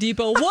the Home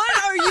Depot,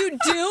 what are you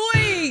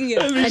doing?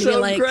 That'd be so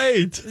like,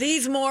 great.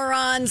 These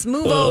morons,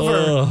 move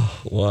over.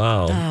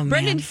 Wow. Oh,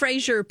 Brendan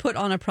Fraser put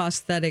on a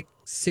prosthetic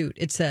suit,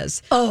 it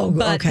says.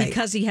 But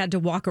because he had to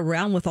walk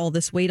around with all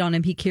this weight on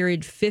him, he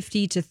carried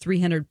 50 to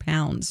 300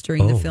 pounds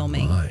during the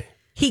filming. My.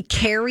 He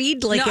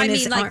carried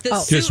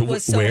the suit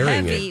was so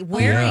heavy.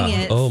 Wearing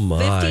it, oh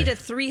my. 50 to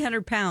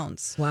 300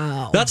 pounds.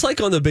 Wow. That's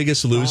like on The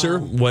Biggest Loser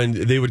when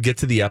they would get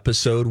to the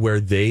episode where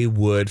they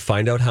would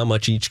find out how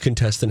much each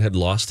contestant had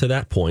lost to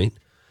that point.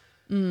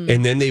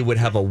 And then they would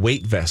have a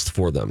weight vest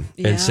for them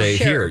and say,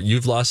 here,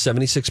 you've lost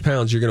 76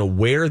 pounds. You're going to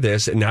wear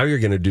this, and now you're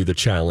going to do the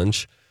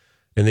challenge.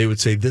 And they would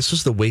say, this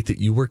was the weight that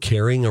you were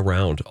carrying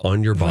around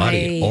on your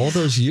body all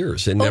those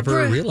years and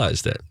never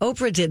realized it.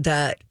 Oprah did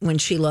that when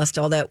she lost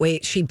all that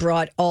weight. She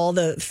brought all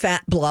the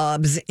fat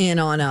blobs in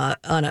on a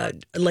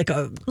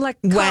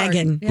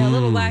wagon. Yeah, a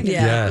little wagon.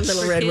 Yeah, a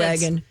little red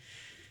wagon.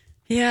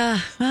 Yeah,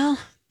 well,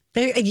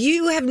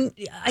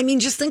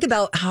 just think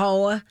about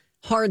how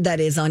hard that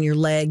is on your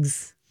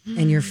legs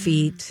and your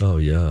feet. Oh,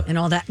 yeah. And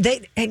all that.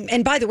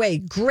 And by the way,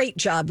 great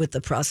job with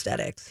the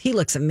prosthetics. He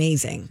looks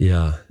amazing.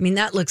 Yeah. I mean,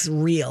 that looks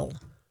real.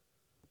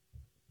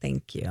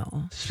 Thank you.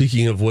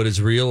 Speaking of what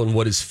is real and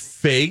what is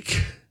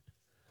fake,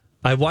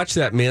 I watched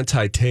that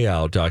Manti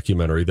Te'o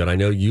documentary that I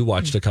know you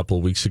watched a couple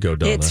of weeks ago,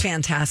 Donna. It's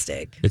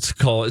fantastic. It's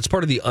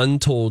part of the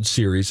Untold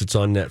series. It's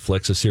on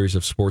Netflix, a series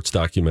of sports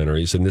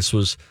documentaries. And this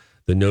was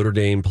the Notre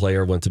Dame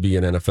player, went to be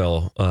an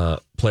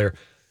NFL player,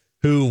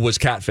 who was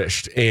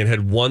catfished and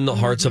had won the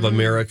hearts of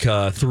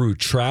America through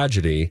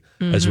tragedy.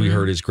 As we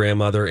heard, his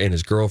grandmother and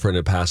his girlfriend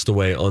had passed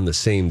away on the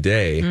same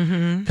day.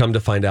 Come to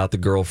find out, the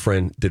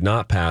girlfriend did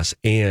not pass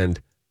and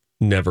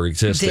never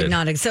existed. Did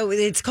not. So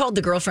it's called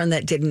The Girlfriend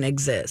That Didn't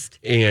Exist.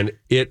 And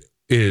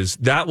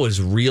that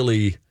was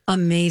really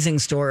amazing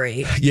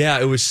story. Yeah,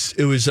 it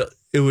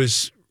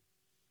was.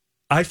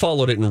 I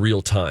followed it in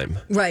real time.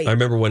 Right. I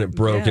remember when it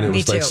broke and it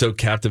was too. so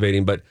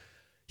captivating. But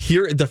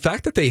here, the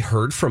fact that they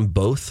heard from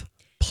both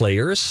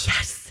players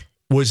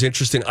was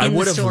interesting. I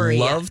would have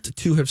loved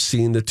to have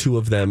seen the two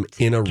of them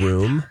in a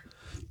room.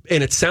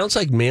 And it sounds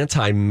like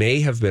Manti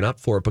may have been up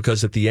for it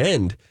because at the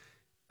end,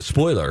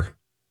 spoiler,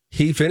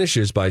 he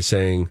finishes by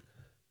saying,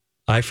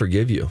 I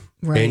forgive you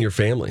and your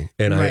family,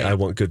 and I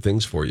want good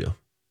things for you.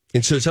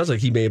 And so it sounds like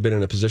he may have been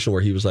in a position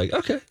where he was like,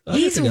 okay.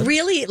 He's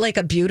really like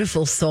a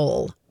beautiful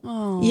soul.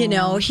 Oh. You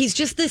know, he's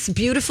just this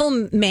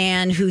beautiful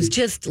man who's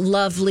just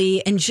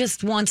lovely and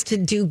just wants to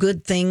do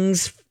good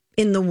things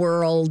in the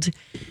world.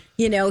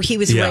 You know, he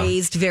was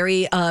raised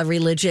very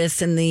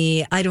religious in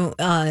in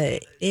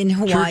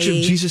Hawaii. Church of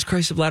Jesus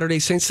Christ of Latter-day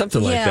Saints,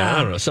 something like that.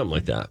 I don't know, something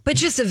like that. But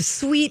just a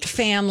sweet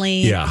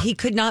family. Yeah. He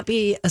could not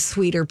be a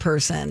sweeter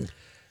person.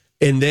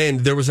 And then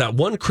there was that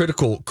one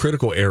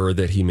critical error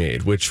that he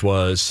made, which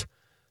was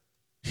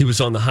he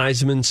was on the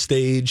Heisman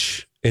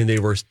stage and they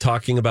were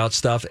talking about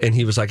stuff. And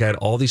he was like, I had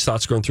all these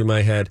thoughts going through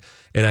my head.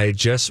 And I had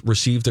just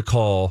received a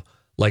call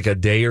like a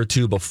day or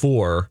two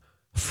before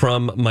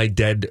from my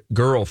dead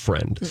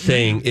girlfriend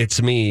saying,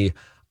 it's me,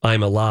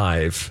 I'm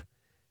alive.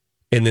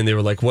 And then they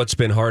were like, what's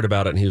been hard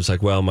about it? And he was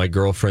like, well, my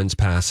girlfriend's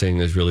passing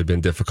has really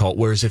been difficult.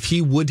 Whereas if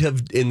he would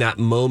have, in that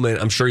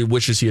moment, I'm sure he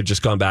wishes he had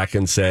just gone back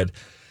and said,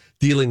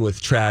 dealing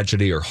with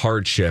tragedy or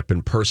hardship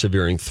and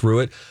persevering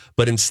through it.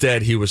 But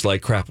instead, he was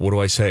like, crap, what do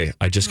I say?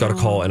 I just got a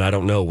call and I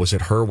don't know. Was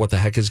it her? What the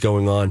heck is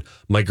going on?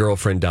 My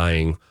girlfriend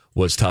dying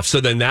was tough. So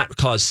then that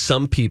caused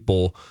some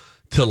people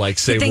to like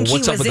say, well,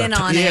 what's up with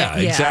that? Yeah,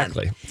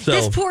 exactly. So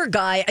this poor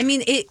guy, I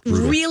mean, it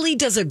really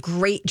does a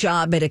great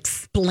job at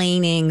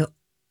explaining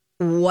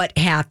what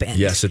happened.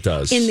 Yes, it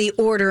does. In the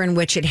order in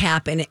which it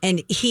happened.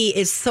 And he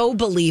is so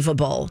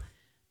believable,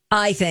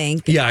 I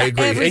think. Yeah, I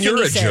agree. And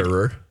you're a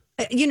juror.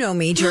 You know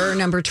me, juror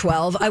number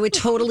 12. I would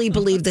totally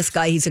believe this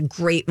guy. He's a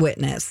great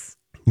witness.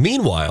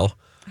 Meanwhile,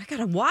 I got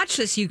to watch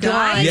this, you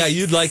guys. Yeah,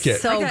 you'd like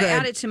it. So I good.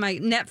 add it to my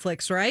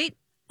Netflix, right?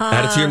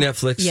 Add it to your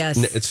Netflix. Yes.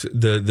 It's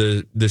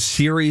the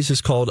series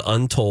is called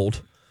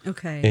Untold.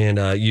 Okay.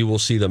 And you will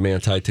see the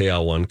Manti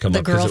Te'o one come The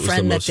up. 'Cause it was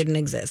girlfriend that didn't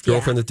exist.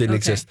 Girlfriend that didn't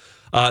exist.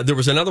 There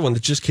was another one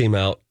that just came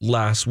out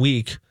last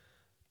week.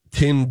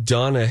 Tim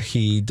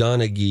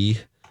Donaghy,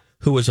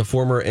 who was a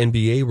former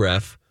NBA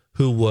ref,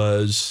 who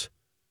was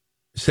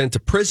sent to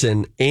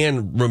prison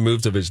and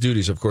removed of his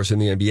duties, of course, in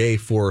the NBA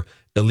for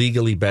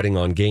illegally betting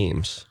on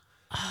games.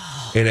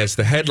 And as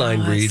the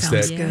headline reads,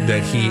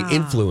 that he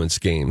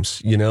influenced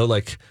games. You know,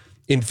 like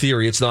in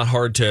theory, it's not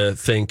hard to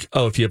think,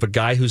 oh, if you have a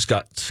guy who's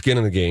got skin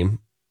in the game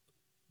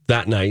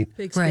that night,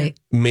 right?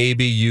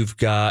 Maybe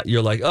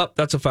you're like, oh,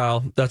 that's a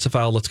foul. That's a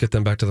foul. Let's get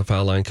them back to the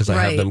foul line because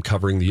I have them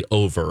covering the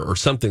over or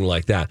something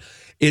like that.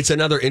 It's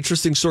another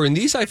interesting story. And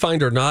these I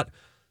find are not,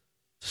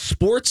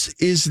 sports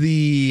is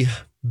the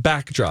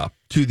backdrop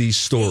to these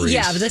stories.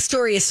 Yeah, but the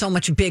story is so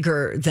much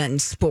bigger than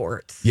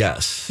sports.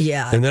 Yes.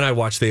 Yeah. And then I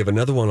watched, they have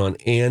another one on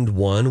And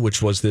One,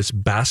 which was this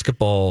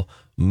basketball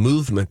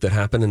movement that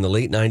happened in the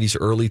late 90s,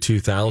 early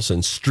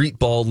 2000s. Street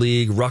Ball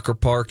League, Rucker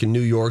Park in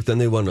New York. Then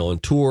they went on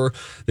tour.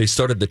 They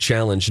started the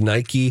Challenge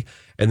Nike.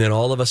 And then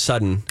all of a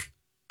sudden,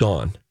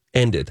 gone.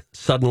 Ended.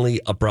 Suddenly,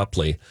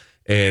 abruptly.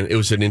 And it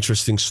was an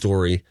interesting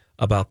story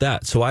about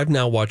that. So I've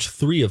now watched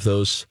 3 of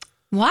those.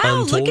 Wow,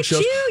 Untold look at shows.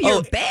 you.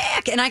 You're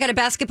back. And I got a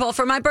basketball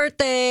for my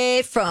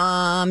birthday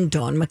from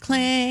Dawn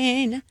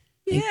McClain.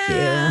 Thank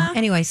you.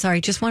 Anyway,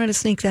 sorry. Just wanted to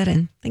sneak that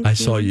in. Thank you. I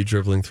saw you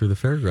dribbling through the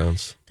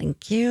fairgrounds.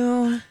 Thank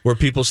you. Were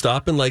people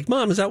stopping like,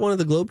 Mom, is that one of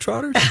the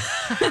Globetrotters?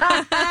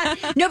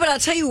 No, but I'll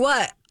tell you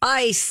what.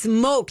 I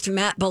smoked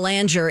Matt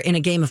Belanger in a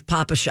game of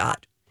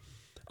Pop-A-Shot.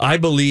 I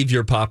believe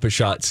your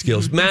Pop-A-Shot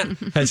skills. Matt,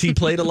 has he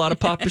played a lot of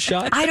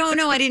Pop-A-Shot? I don't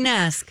know. I didn't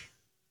ask.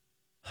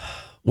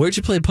 Where'd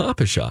you play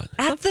Pop-A-Shot?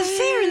 At the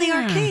fair in the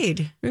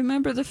arcade.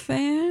 Remember the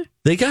fair?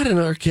 They got an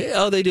arcade.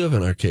 Oh, they do have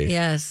an arcade.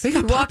 Yes. They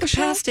got walk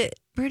past it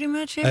pretty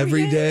much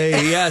every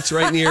day. Yeah, it's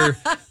right near,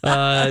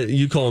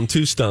 you call them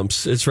Two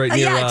Stumps. It's right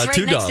near it's right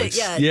Two next Dogs.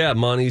 to it, Yeah,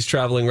 Monty's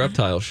Traveling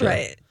Reptile Show.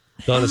 Right.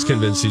 Donna's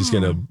convinced he's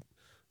going to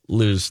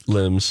lose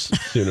limbs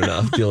soon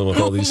enough, dealing with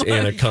all these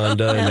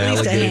anaconda and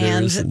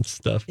alligators and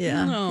stuff.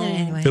 Yeah.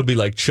 Anyway. He'll be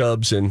like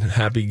Chubbs and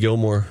Happy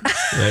Gilmore,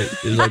 right?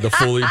 It's like a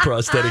fully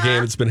prosthetic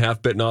hand that's been half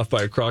bitten off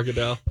by a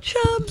crocodile.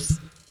 Chubbs.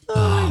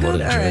 Oh, what a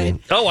dream. Right.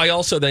 Oh, I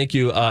also, thank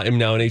you, am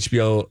now an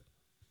HBO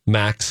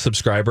Max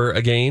subscriber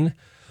again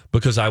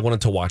because I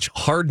wanted to watch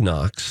Hard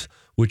Knocks,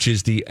 which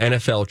is the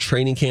NFL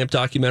training camp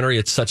documentary.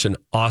 It's such an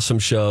awesome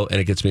show,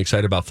 and it gets me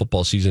excited about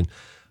football season.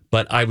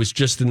 But I was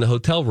just in the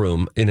hotel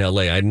room in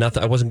LA. I had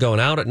nothing. I wasn't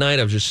going out at night.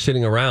 I was just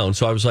sitting around.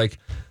 So I was like,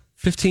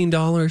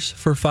 $15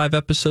 for 5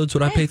 episodes.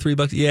 Would I pay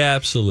 $3? Yeah,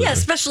 absolutely. Yeah,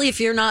 especially if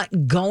you're not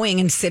going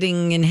and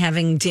sitting and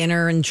having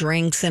dinner and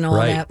drinks and all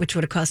that, which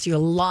would have cost you a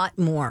lot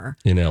more.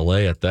 In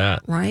LA at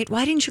that. Right?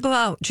 Why didn't you go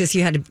out? Just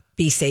you had to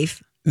be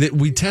safe?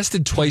 We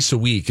tested twice a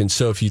week. And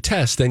so if you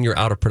test, then you're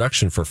out of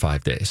production for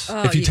 5 days.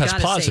 Oh, if you test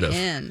gotta positive.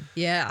 stay in.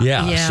 Yeah.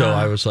 Yeah. So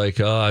I was like,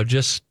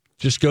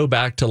 just go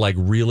back to like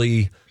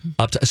really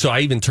up to. So I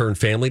even turned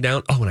family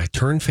down. Oh, and I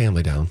turned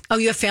family down. Oh,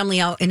 you have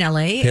family out in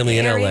LA? Family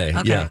in area? LA.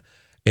 Okay. Yeah.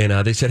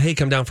 And they said, hey,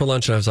 come down for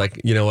lunch. And I was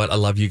like, you know what? I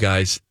love you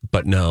guys,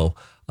 but no,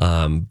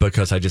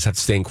 because I just have to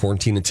stay in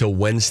quarantine until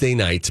Wednesday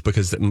night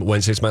because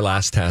Wednesday's my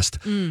last test.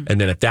 And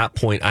then at that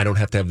point, I don't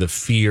have to have the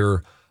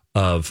fear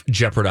of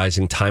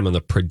jeopardizing time on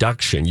the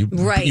production. You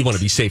want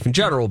to be safe in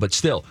general, but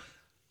still,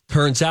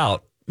 turns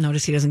out.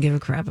 Notice he doesn't give a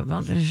crap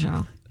about this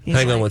show.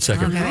 Hang on 1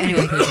 second. Okay,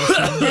 anyway.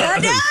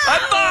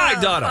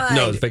 Donna.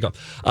 No, it's fake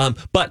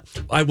off. But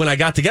when I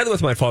got together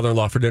with my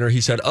father-in-law for dinner,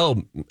 he said,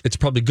 oh, it's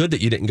probably good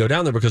that you didn't go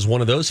down there because one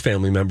of those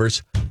family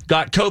members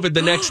got COVID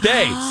the next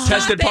day,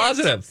 tested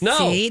positive. No.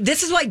 See,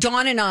 this is why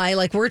Dawn and I,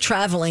 like, we're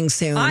traveling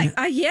soon.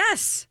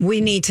 Yes. We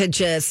need to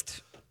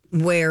just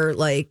wear,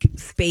 like,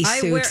 space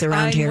suits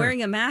around here. I'm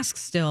wearing a mask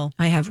still.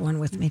 I have one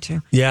with me, too.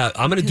 Yeah,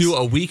 I'm going to do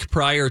a week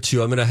prior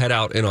to, I'm going to head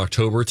out in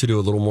October to do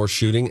a little more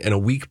shooting. And a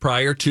week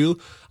prior to,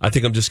 I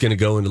think I'm just going to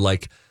go into,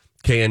 like,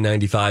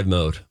 KN95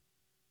 mode.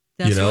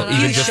 That's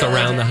even just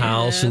around the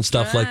house and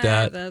stuff like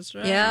that. That's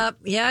right. Yep.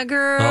 Yeah,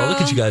 girl. Oh,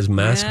 look at you guys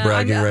mask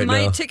bragging right my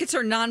now. My tickets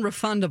are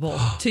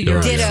non-refundable to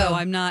Europe, so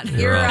I'm not.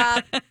 You're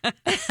up. All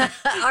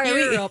right,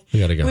 we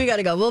gotta go. We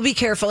gotta go. We'll be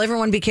careful.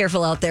 Everyone be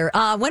careful out there.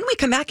 When we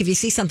come back, if you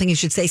see something, you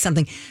should say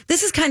something.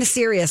 This is kind of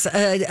serious.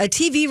 A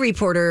TV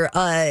reporter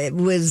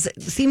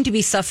seemed to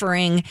be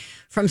suffering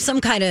from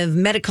some kind of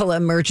medical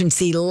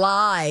emergency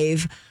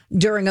live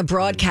during a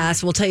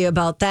broadcast. We'll tell you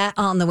about that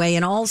on the way.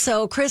 And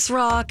also Chris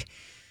Rock,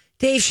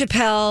 Dave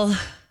Chappelle.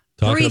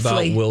 Talking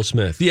briefly. about Will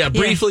Smith. Yeah,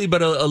 briefly,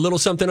 but a little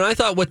something. I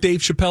thought what Dave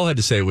Chappelle had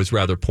to say was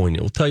rather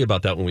poignant. We'll tell you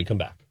about that when we come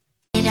back.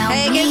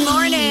 Hey, good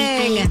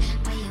morning.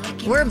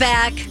 We're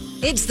back.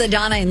 It's the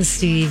Donna and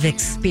Steve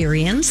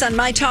Experience on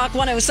My Talk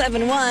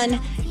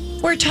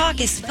 107.1, where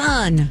talk is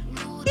fun.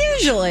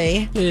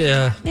 Usually.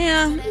 Yeah.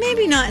 Yeah,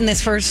 maybe not in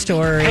this first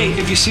story. Hey,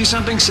 if you see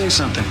something, say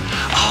something.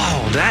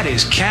 Oh, that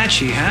is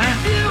catchy, huh?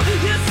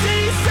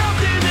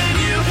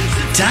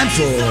 Time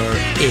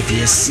for If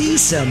You See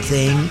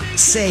Something,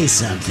 Say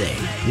Something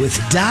with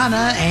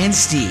Donna and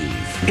Steve.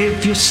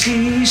 If you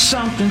see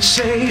something,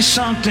 say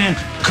something.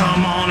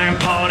 Come on and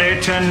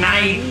party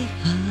tonight.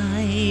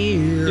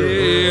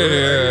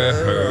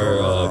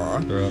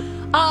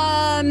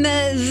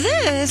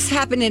 This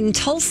happened in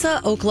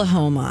Tulsa,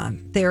 Oklahoma.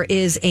 There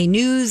is a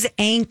news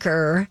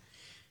anchor.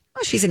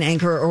 Well, she's an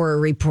anchor or a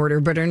reporter,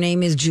 but her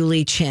name is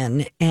Julie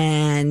Chin.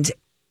 And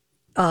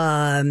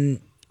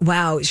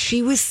wow,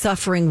 she was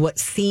suffering what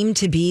seemed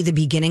to be the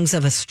beginnings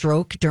of a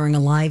stroke during a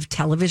live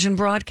television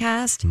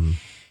broadcast.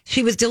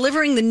 She was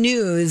delivering the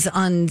news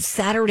on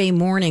Saturday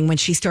morning when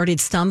she started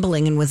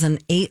stumbling and was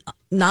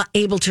not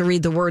able to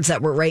read the words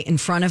that were right in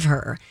front of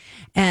her.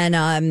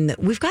 And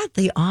we've got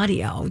the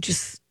audio.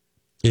 Just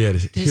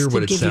hear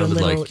what it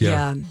sounded like.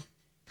 Yeah.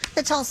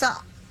 The Tulsa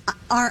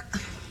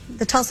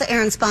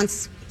Air and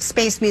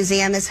Space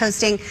Museum is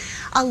hosting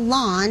a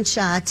launch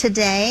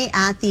today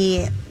at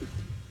the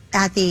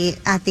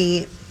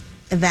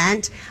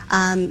event.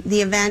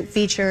 The event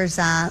features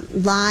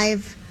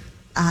live.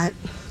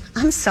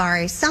 I'm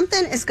sorry,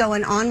 something is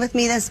going on with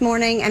me this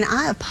morning, and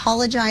I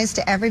apologize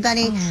to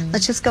everybody.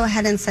 Let's just go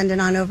ahead and send it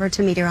on over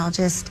to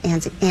meteorologist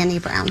Annie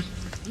Brown.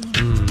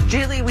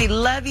 Julie, we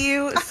love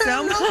you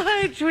so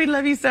much. We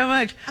love you so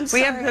much.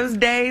 We have those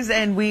days,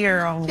 and we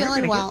are all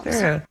feeling well. Get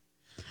through.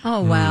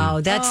 Oh,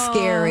 wow. That's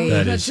scary.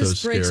 That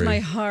just breaks my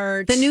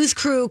heart. The news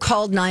crew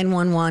called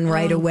 911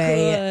 right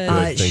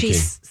away. She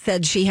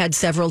said she had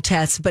several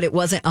tests, but it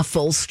wasn't a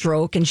full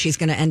stroke, and she's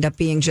going to end up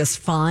being just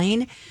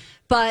fine.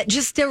 But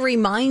just a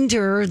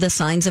reminder, the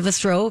signs of a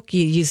stroke,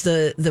 you use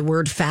the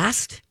word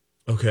fast.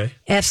 Okay.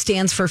 F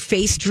stands for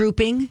face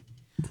drooping.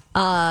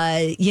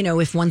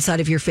 If one side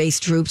of your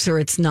face droops or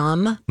it's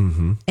numb.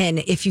 Mm-hmm. And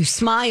if you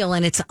smile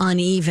and it's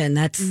uneven,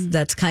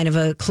 that's kind of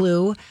a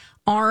clue.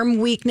 Arm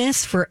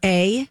weakness for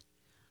A.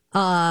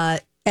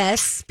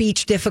 S,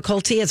 speech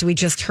difficulty, as we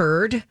just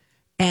heard.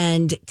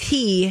 And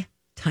T,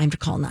 time to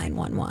call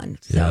 911.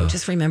 So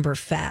just remember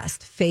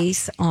fast.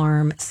 Face,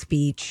 arm,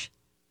 speech,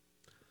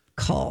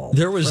 call.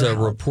 There was a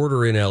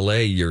reporter in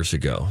L.A. years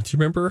ago. Do you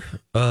remember?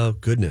 Oh,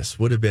 goodness.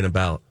 Would have been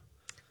about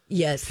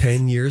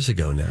 10 years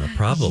ago now,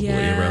 probably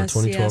around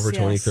 2012 or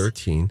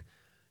 2013.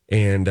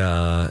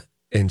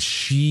 And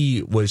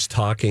she was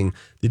talking.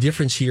 The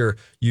difference here,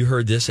 you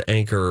heard this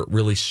anchor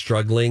really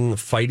struggling,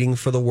 fighting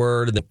for the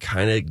word, and then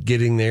kind of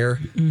getting there.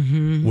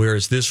 Mm-hmm.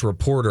 Whereas this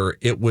reporter,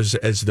 it was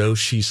as though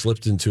she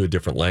slipped into a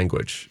different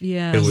language.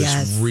 Yeah, it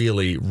was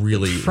really,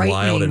 really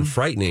wild and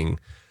frightening.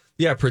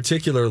 Yeah,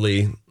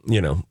 particularly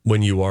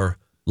when you are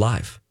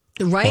live,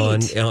 right, on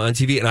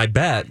TV. And I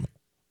bet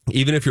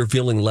even if you're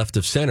feeling left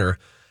of center,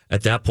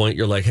 at that point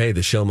you're like, hey,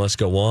 the show must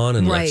go on,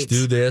 and let's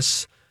do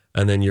this.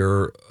 And then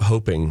you're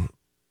hoping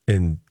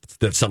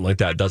that something like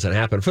that doesn't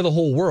happen for the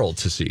whole world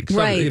to see.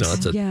 Right.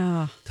 It's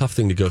a tough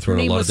thing to go through on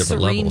a lot of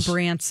different levels.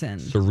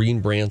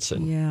 Serene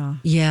Branson. Yeah.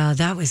 Yeah,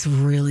 that was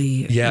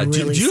really,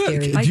 really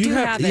scary. I do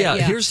have it. Yeah,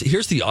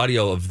 here's the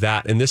audio of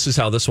that, and this is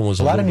how this one was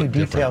a lot of new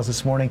details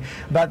this morning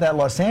about that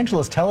Los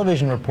Angeles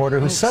television reporter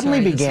who suddenly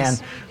began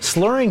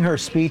slurring her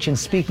speech and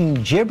speaking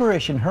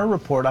gibberish in her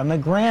report on the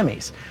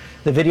Grammys.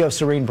 The video of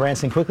Serene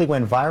Branson quickly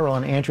went viral,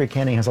 and Andrea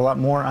Kenny has a lot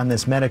more on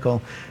this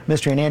medical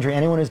mystery. And Andrea,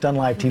 anyone who's done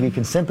live TV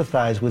can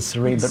sympathize with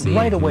Serene, but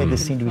right away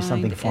this seemed to be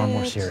something far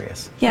more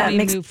serious. Yeah, it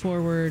makes move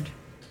forward.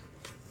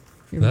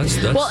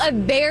 That's well, a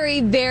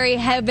very, very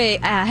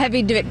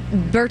heavy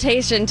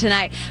debatation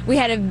tonight. We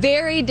had a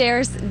very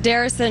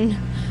Darrison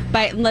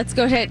by. Let's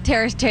go to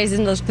Terrace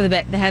and look for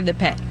the head of the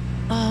pit.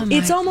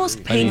 It's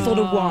almost painful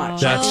to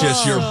watch. That's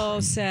just so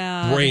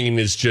sad. Brain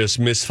is just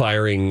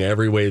misfiring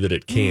every way that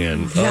it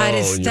can.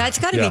 That's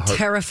got to be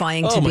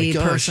terrifying to be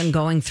a person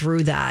going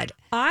through that.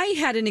 I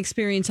had an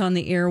experience on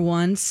the air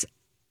once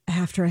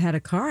after I had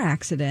a car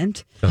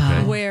accident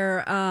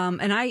where,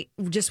 and I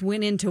just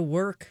went into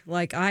work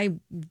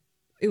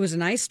it was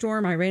an ice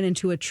storm. I ran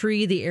into a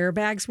tree. The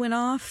airbags went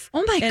off.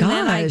 Oh my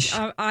gosh!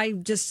 Then I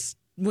just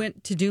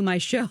went to do my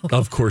show.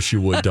 Of course you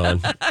would, Dawn.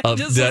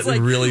 That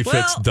like, really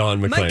fits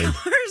Dawn McLean. My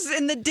car's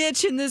in the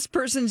ditch in this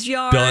person's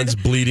yard. Dawn's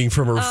bleeding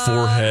from her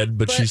forehead,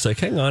 but she's like,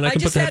 hang on, I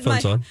can put the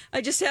headphones on.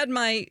 I just had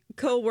my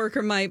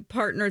coworker, my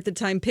partner at the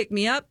time, pick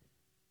me up.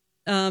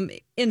 And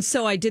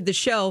so I did the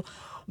show.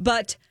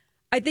 But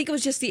I think it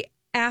was just the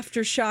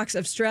aftershocks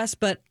of stress.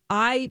 But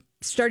I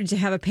started to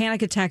have a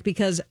panic attack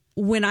because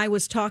when I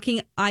was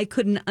talking, I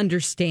couldn't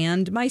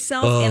understand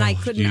myself and I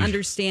couldn't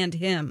understand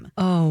him.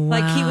 Oh, wow.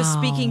 Like he was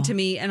speaking to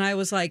me and I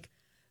was like,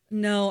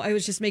 no, I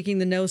was just making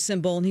the no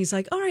symbol. And he's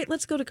like, all right,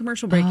 let's go to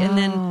commercial break. And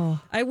then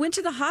I went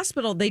to the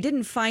hospital. They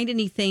didn't find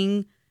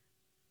anything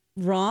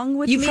wrong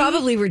with me. You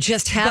probably were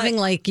just having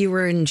like you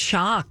were in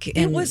shock. And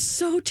it was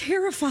so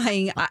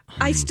terrifying.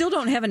 I still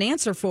don't have an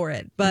answer for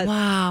it. But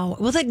wow.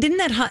 Well, didn't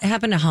that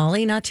happen to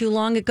Holly not too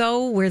long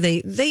ago where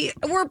they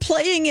were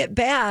playing it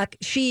back?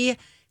 She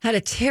had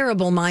a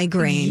terrible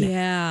migraine.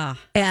 Yeah.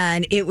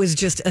 And it was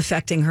just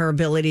affecting her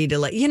ability to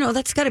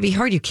that's got to be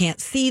hard. You can't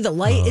see. The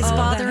light is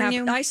bothering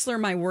you. I slur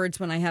my words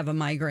when I have a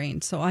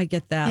migraine, so I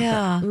get that.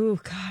 Yeah. But, ooh,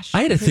 gosh.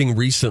 I had a thing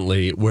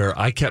recently where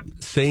I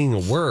kept saying a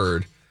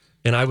word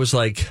and I was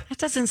like, that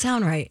doesn't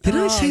sound right. Did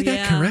I say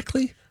that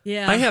correctly?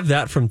 Yeah. I have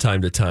that from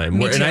time to time.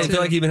 And I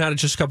feel like I even had it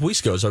just a couple weeks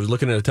ago. So I was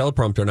looking at a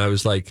teleprompter and I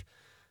was like,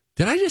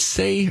 did I just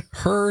say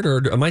heard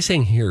or am I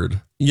saying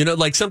heard?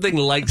 Like something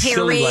like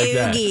silly like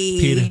that.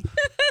 Peter.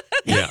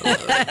 Yeah.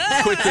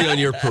 Quickly on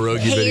your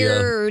pierogi video.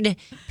 Heard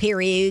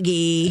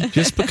pierogi.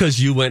 Just because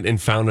you went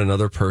and found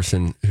another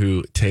person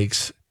who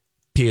takes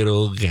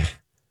pierogi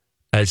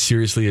as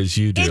seriously as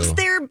you do. It's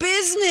their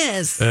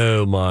business.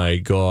 Oh my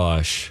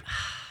gosh.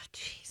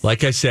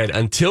 Like I said,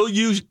 until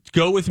you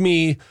go with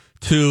me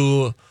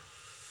to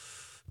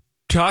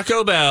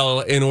Taco Bell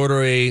and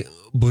order a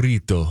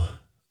burrito,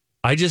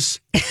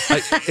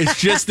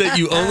 it's just that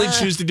you only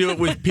choose to do it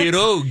with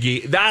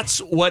pierogi. That's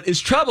what is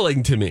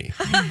troubling to me.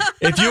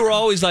 If you were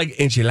always like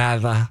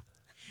enchilada.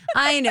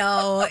 I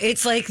know.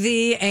 It's like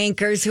the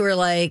anchors who are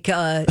like,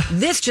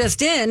 this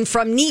just in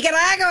from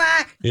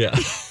Nicaragua. Yeah.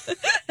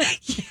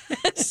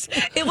 Yes.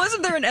 It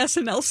wasn't there an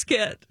SNL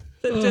skit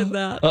that did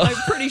that? I'm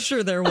pretty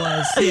sure there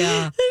was.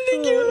 Yeah. I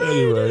think you're right.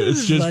 Anyway,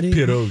 it's just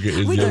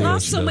pierogi. We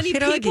lost so many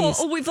people.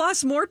 Oh, we've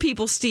lost more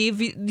people,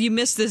 Steve. You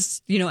missed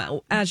this,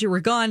 as you were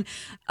gone.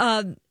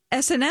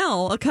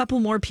 SNL, a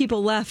couple more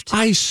people left.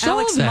 I saw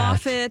Alex that.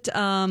 Moffat,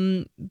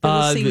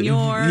 Bill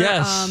Senior.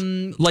 Yes.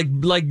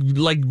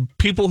 Like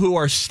people who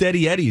are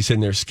steady eddies in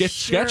their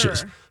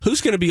sketches.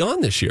 Who's going to be on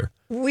this year?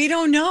 We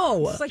don't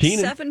know. It's like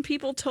 7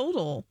 people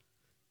total.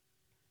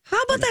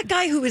 How about that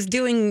guy who was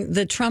doing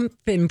the Trump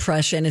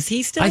impression? Is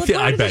he still? I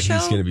bet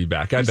he's going to be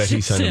back. I bet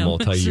he signed a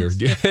multi-year.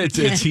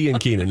 It's he and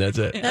Keenan. That's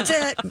it. That's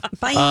it.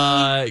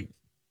 Bye.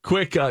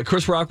 Quick,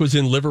 Chris Rock was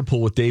in Liverpool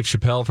with Dave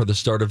Chappelle for the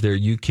start of their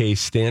UK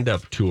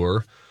stand-up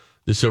tour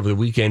this over the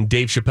weekend.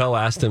 Dave Chappelle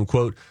asked him,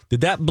 quote, "Did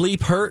that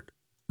bleep hurt?"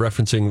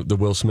 Referencing the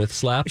Will Smith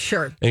slap.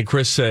 Sure. And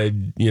Chris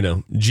said,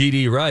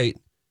 GD right.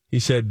 He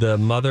said,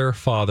 the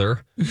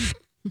father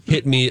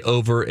hit me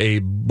over a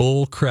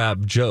bull crap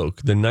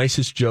joke, the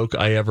nicest joke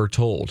I ever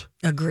told.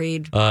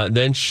 Agreed.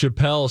 Then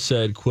Chappelle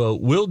said,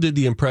 quote, Will did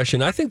the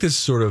impression, I think this is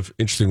sort of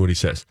interesting what he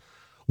says.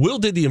 Will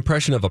did the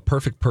impression of a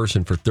perfect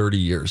person for 30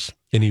 years,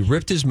 and he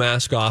ripped his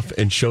mask off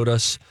and showed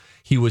us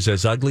he was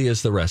as ugly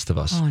as the rest of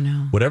us. Oh,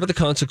 no. Whatever the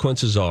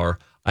consequences are,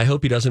 I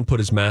hope he doesn't put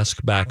his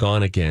mask back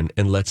on again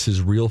and lets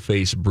his real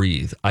face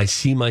breathe. I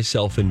see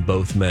myself in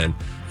both men.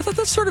 I thought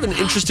that's sort of an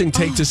interesting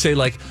take to say,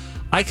 like,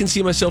 I can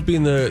see myself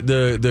being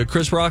the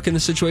Chris Rock in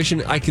this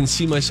situation. I can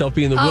see myself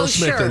being the Will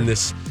Smith in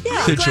this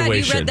situation. I'm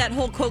glad you read that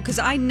whole quote because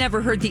I never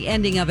heard the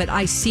ending of it.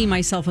 I see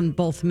myself in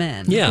both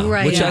men. Yeah,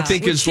 right. Which I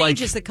think is like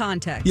changes the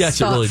context.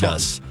 Yes, it really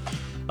does.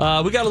 We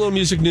got a little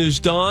music news.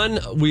 Dawn,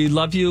 we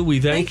love you. We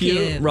thank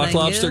you. Rock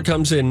Lobster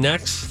comes in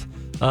next.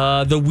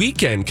 The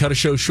Weeknd cut a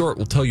show short.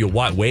 We'll tell you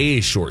why.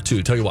 Way short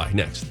too. Tell you why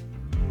next.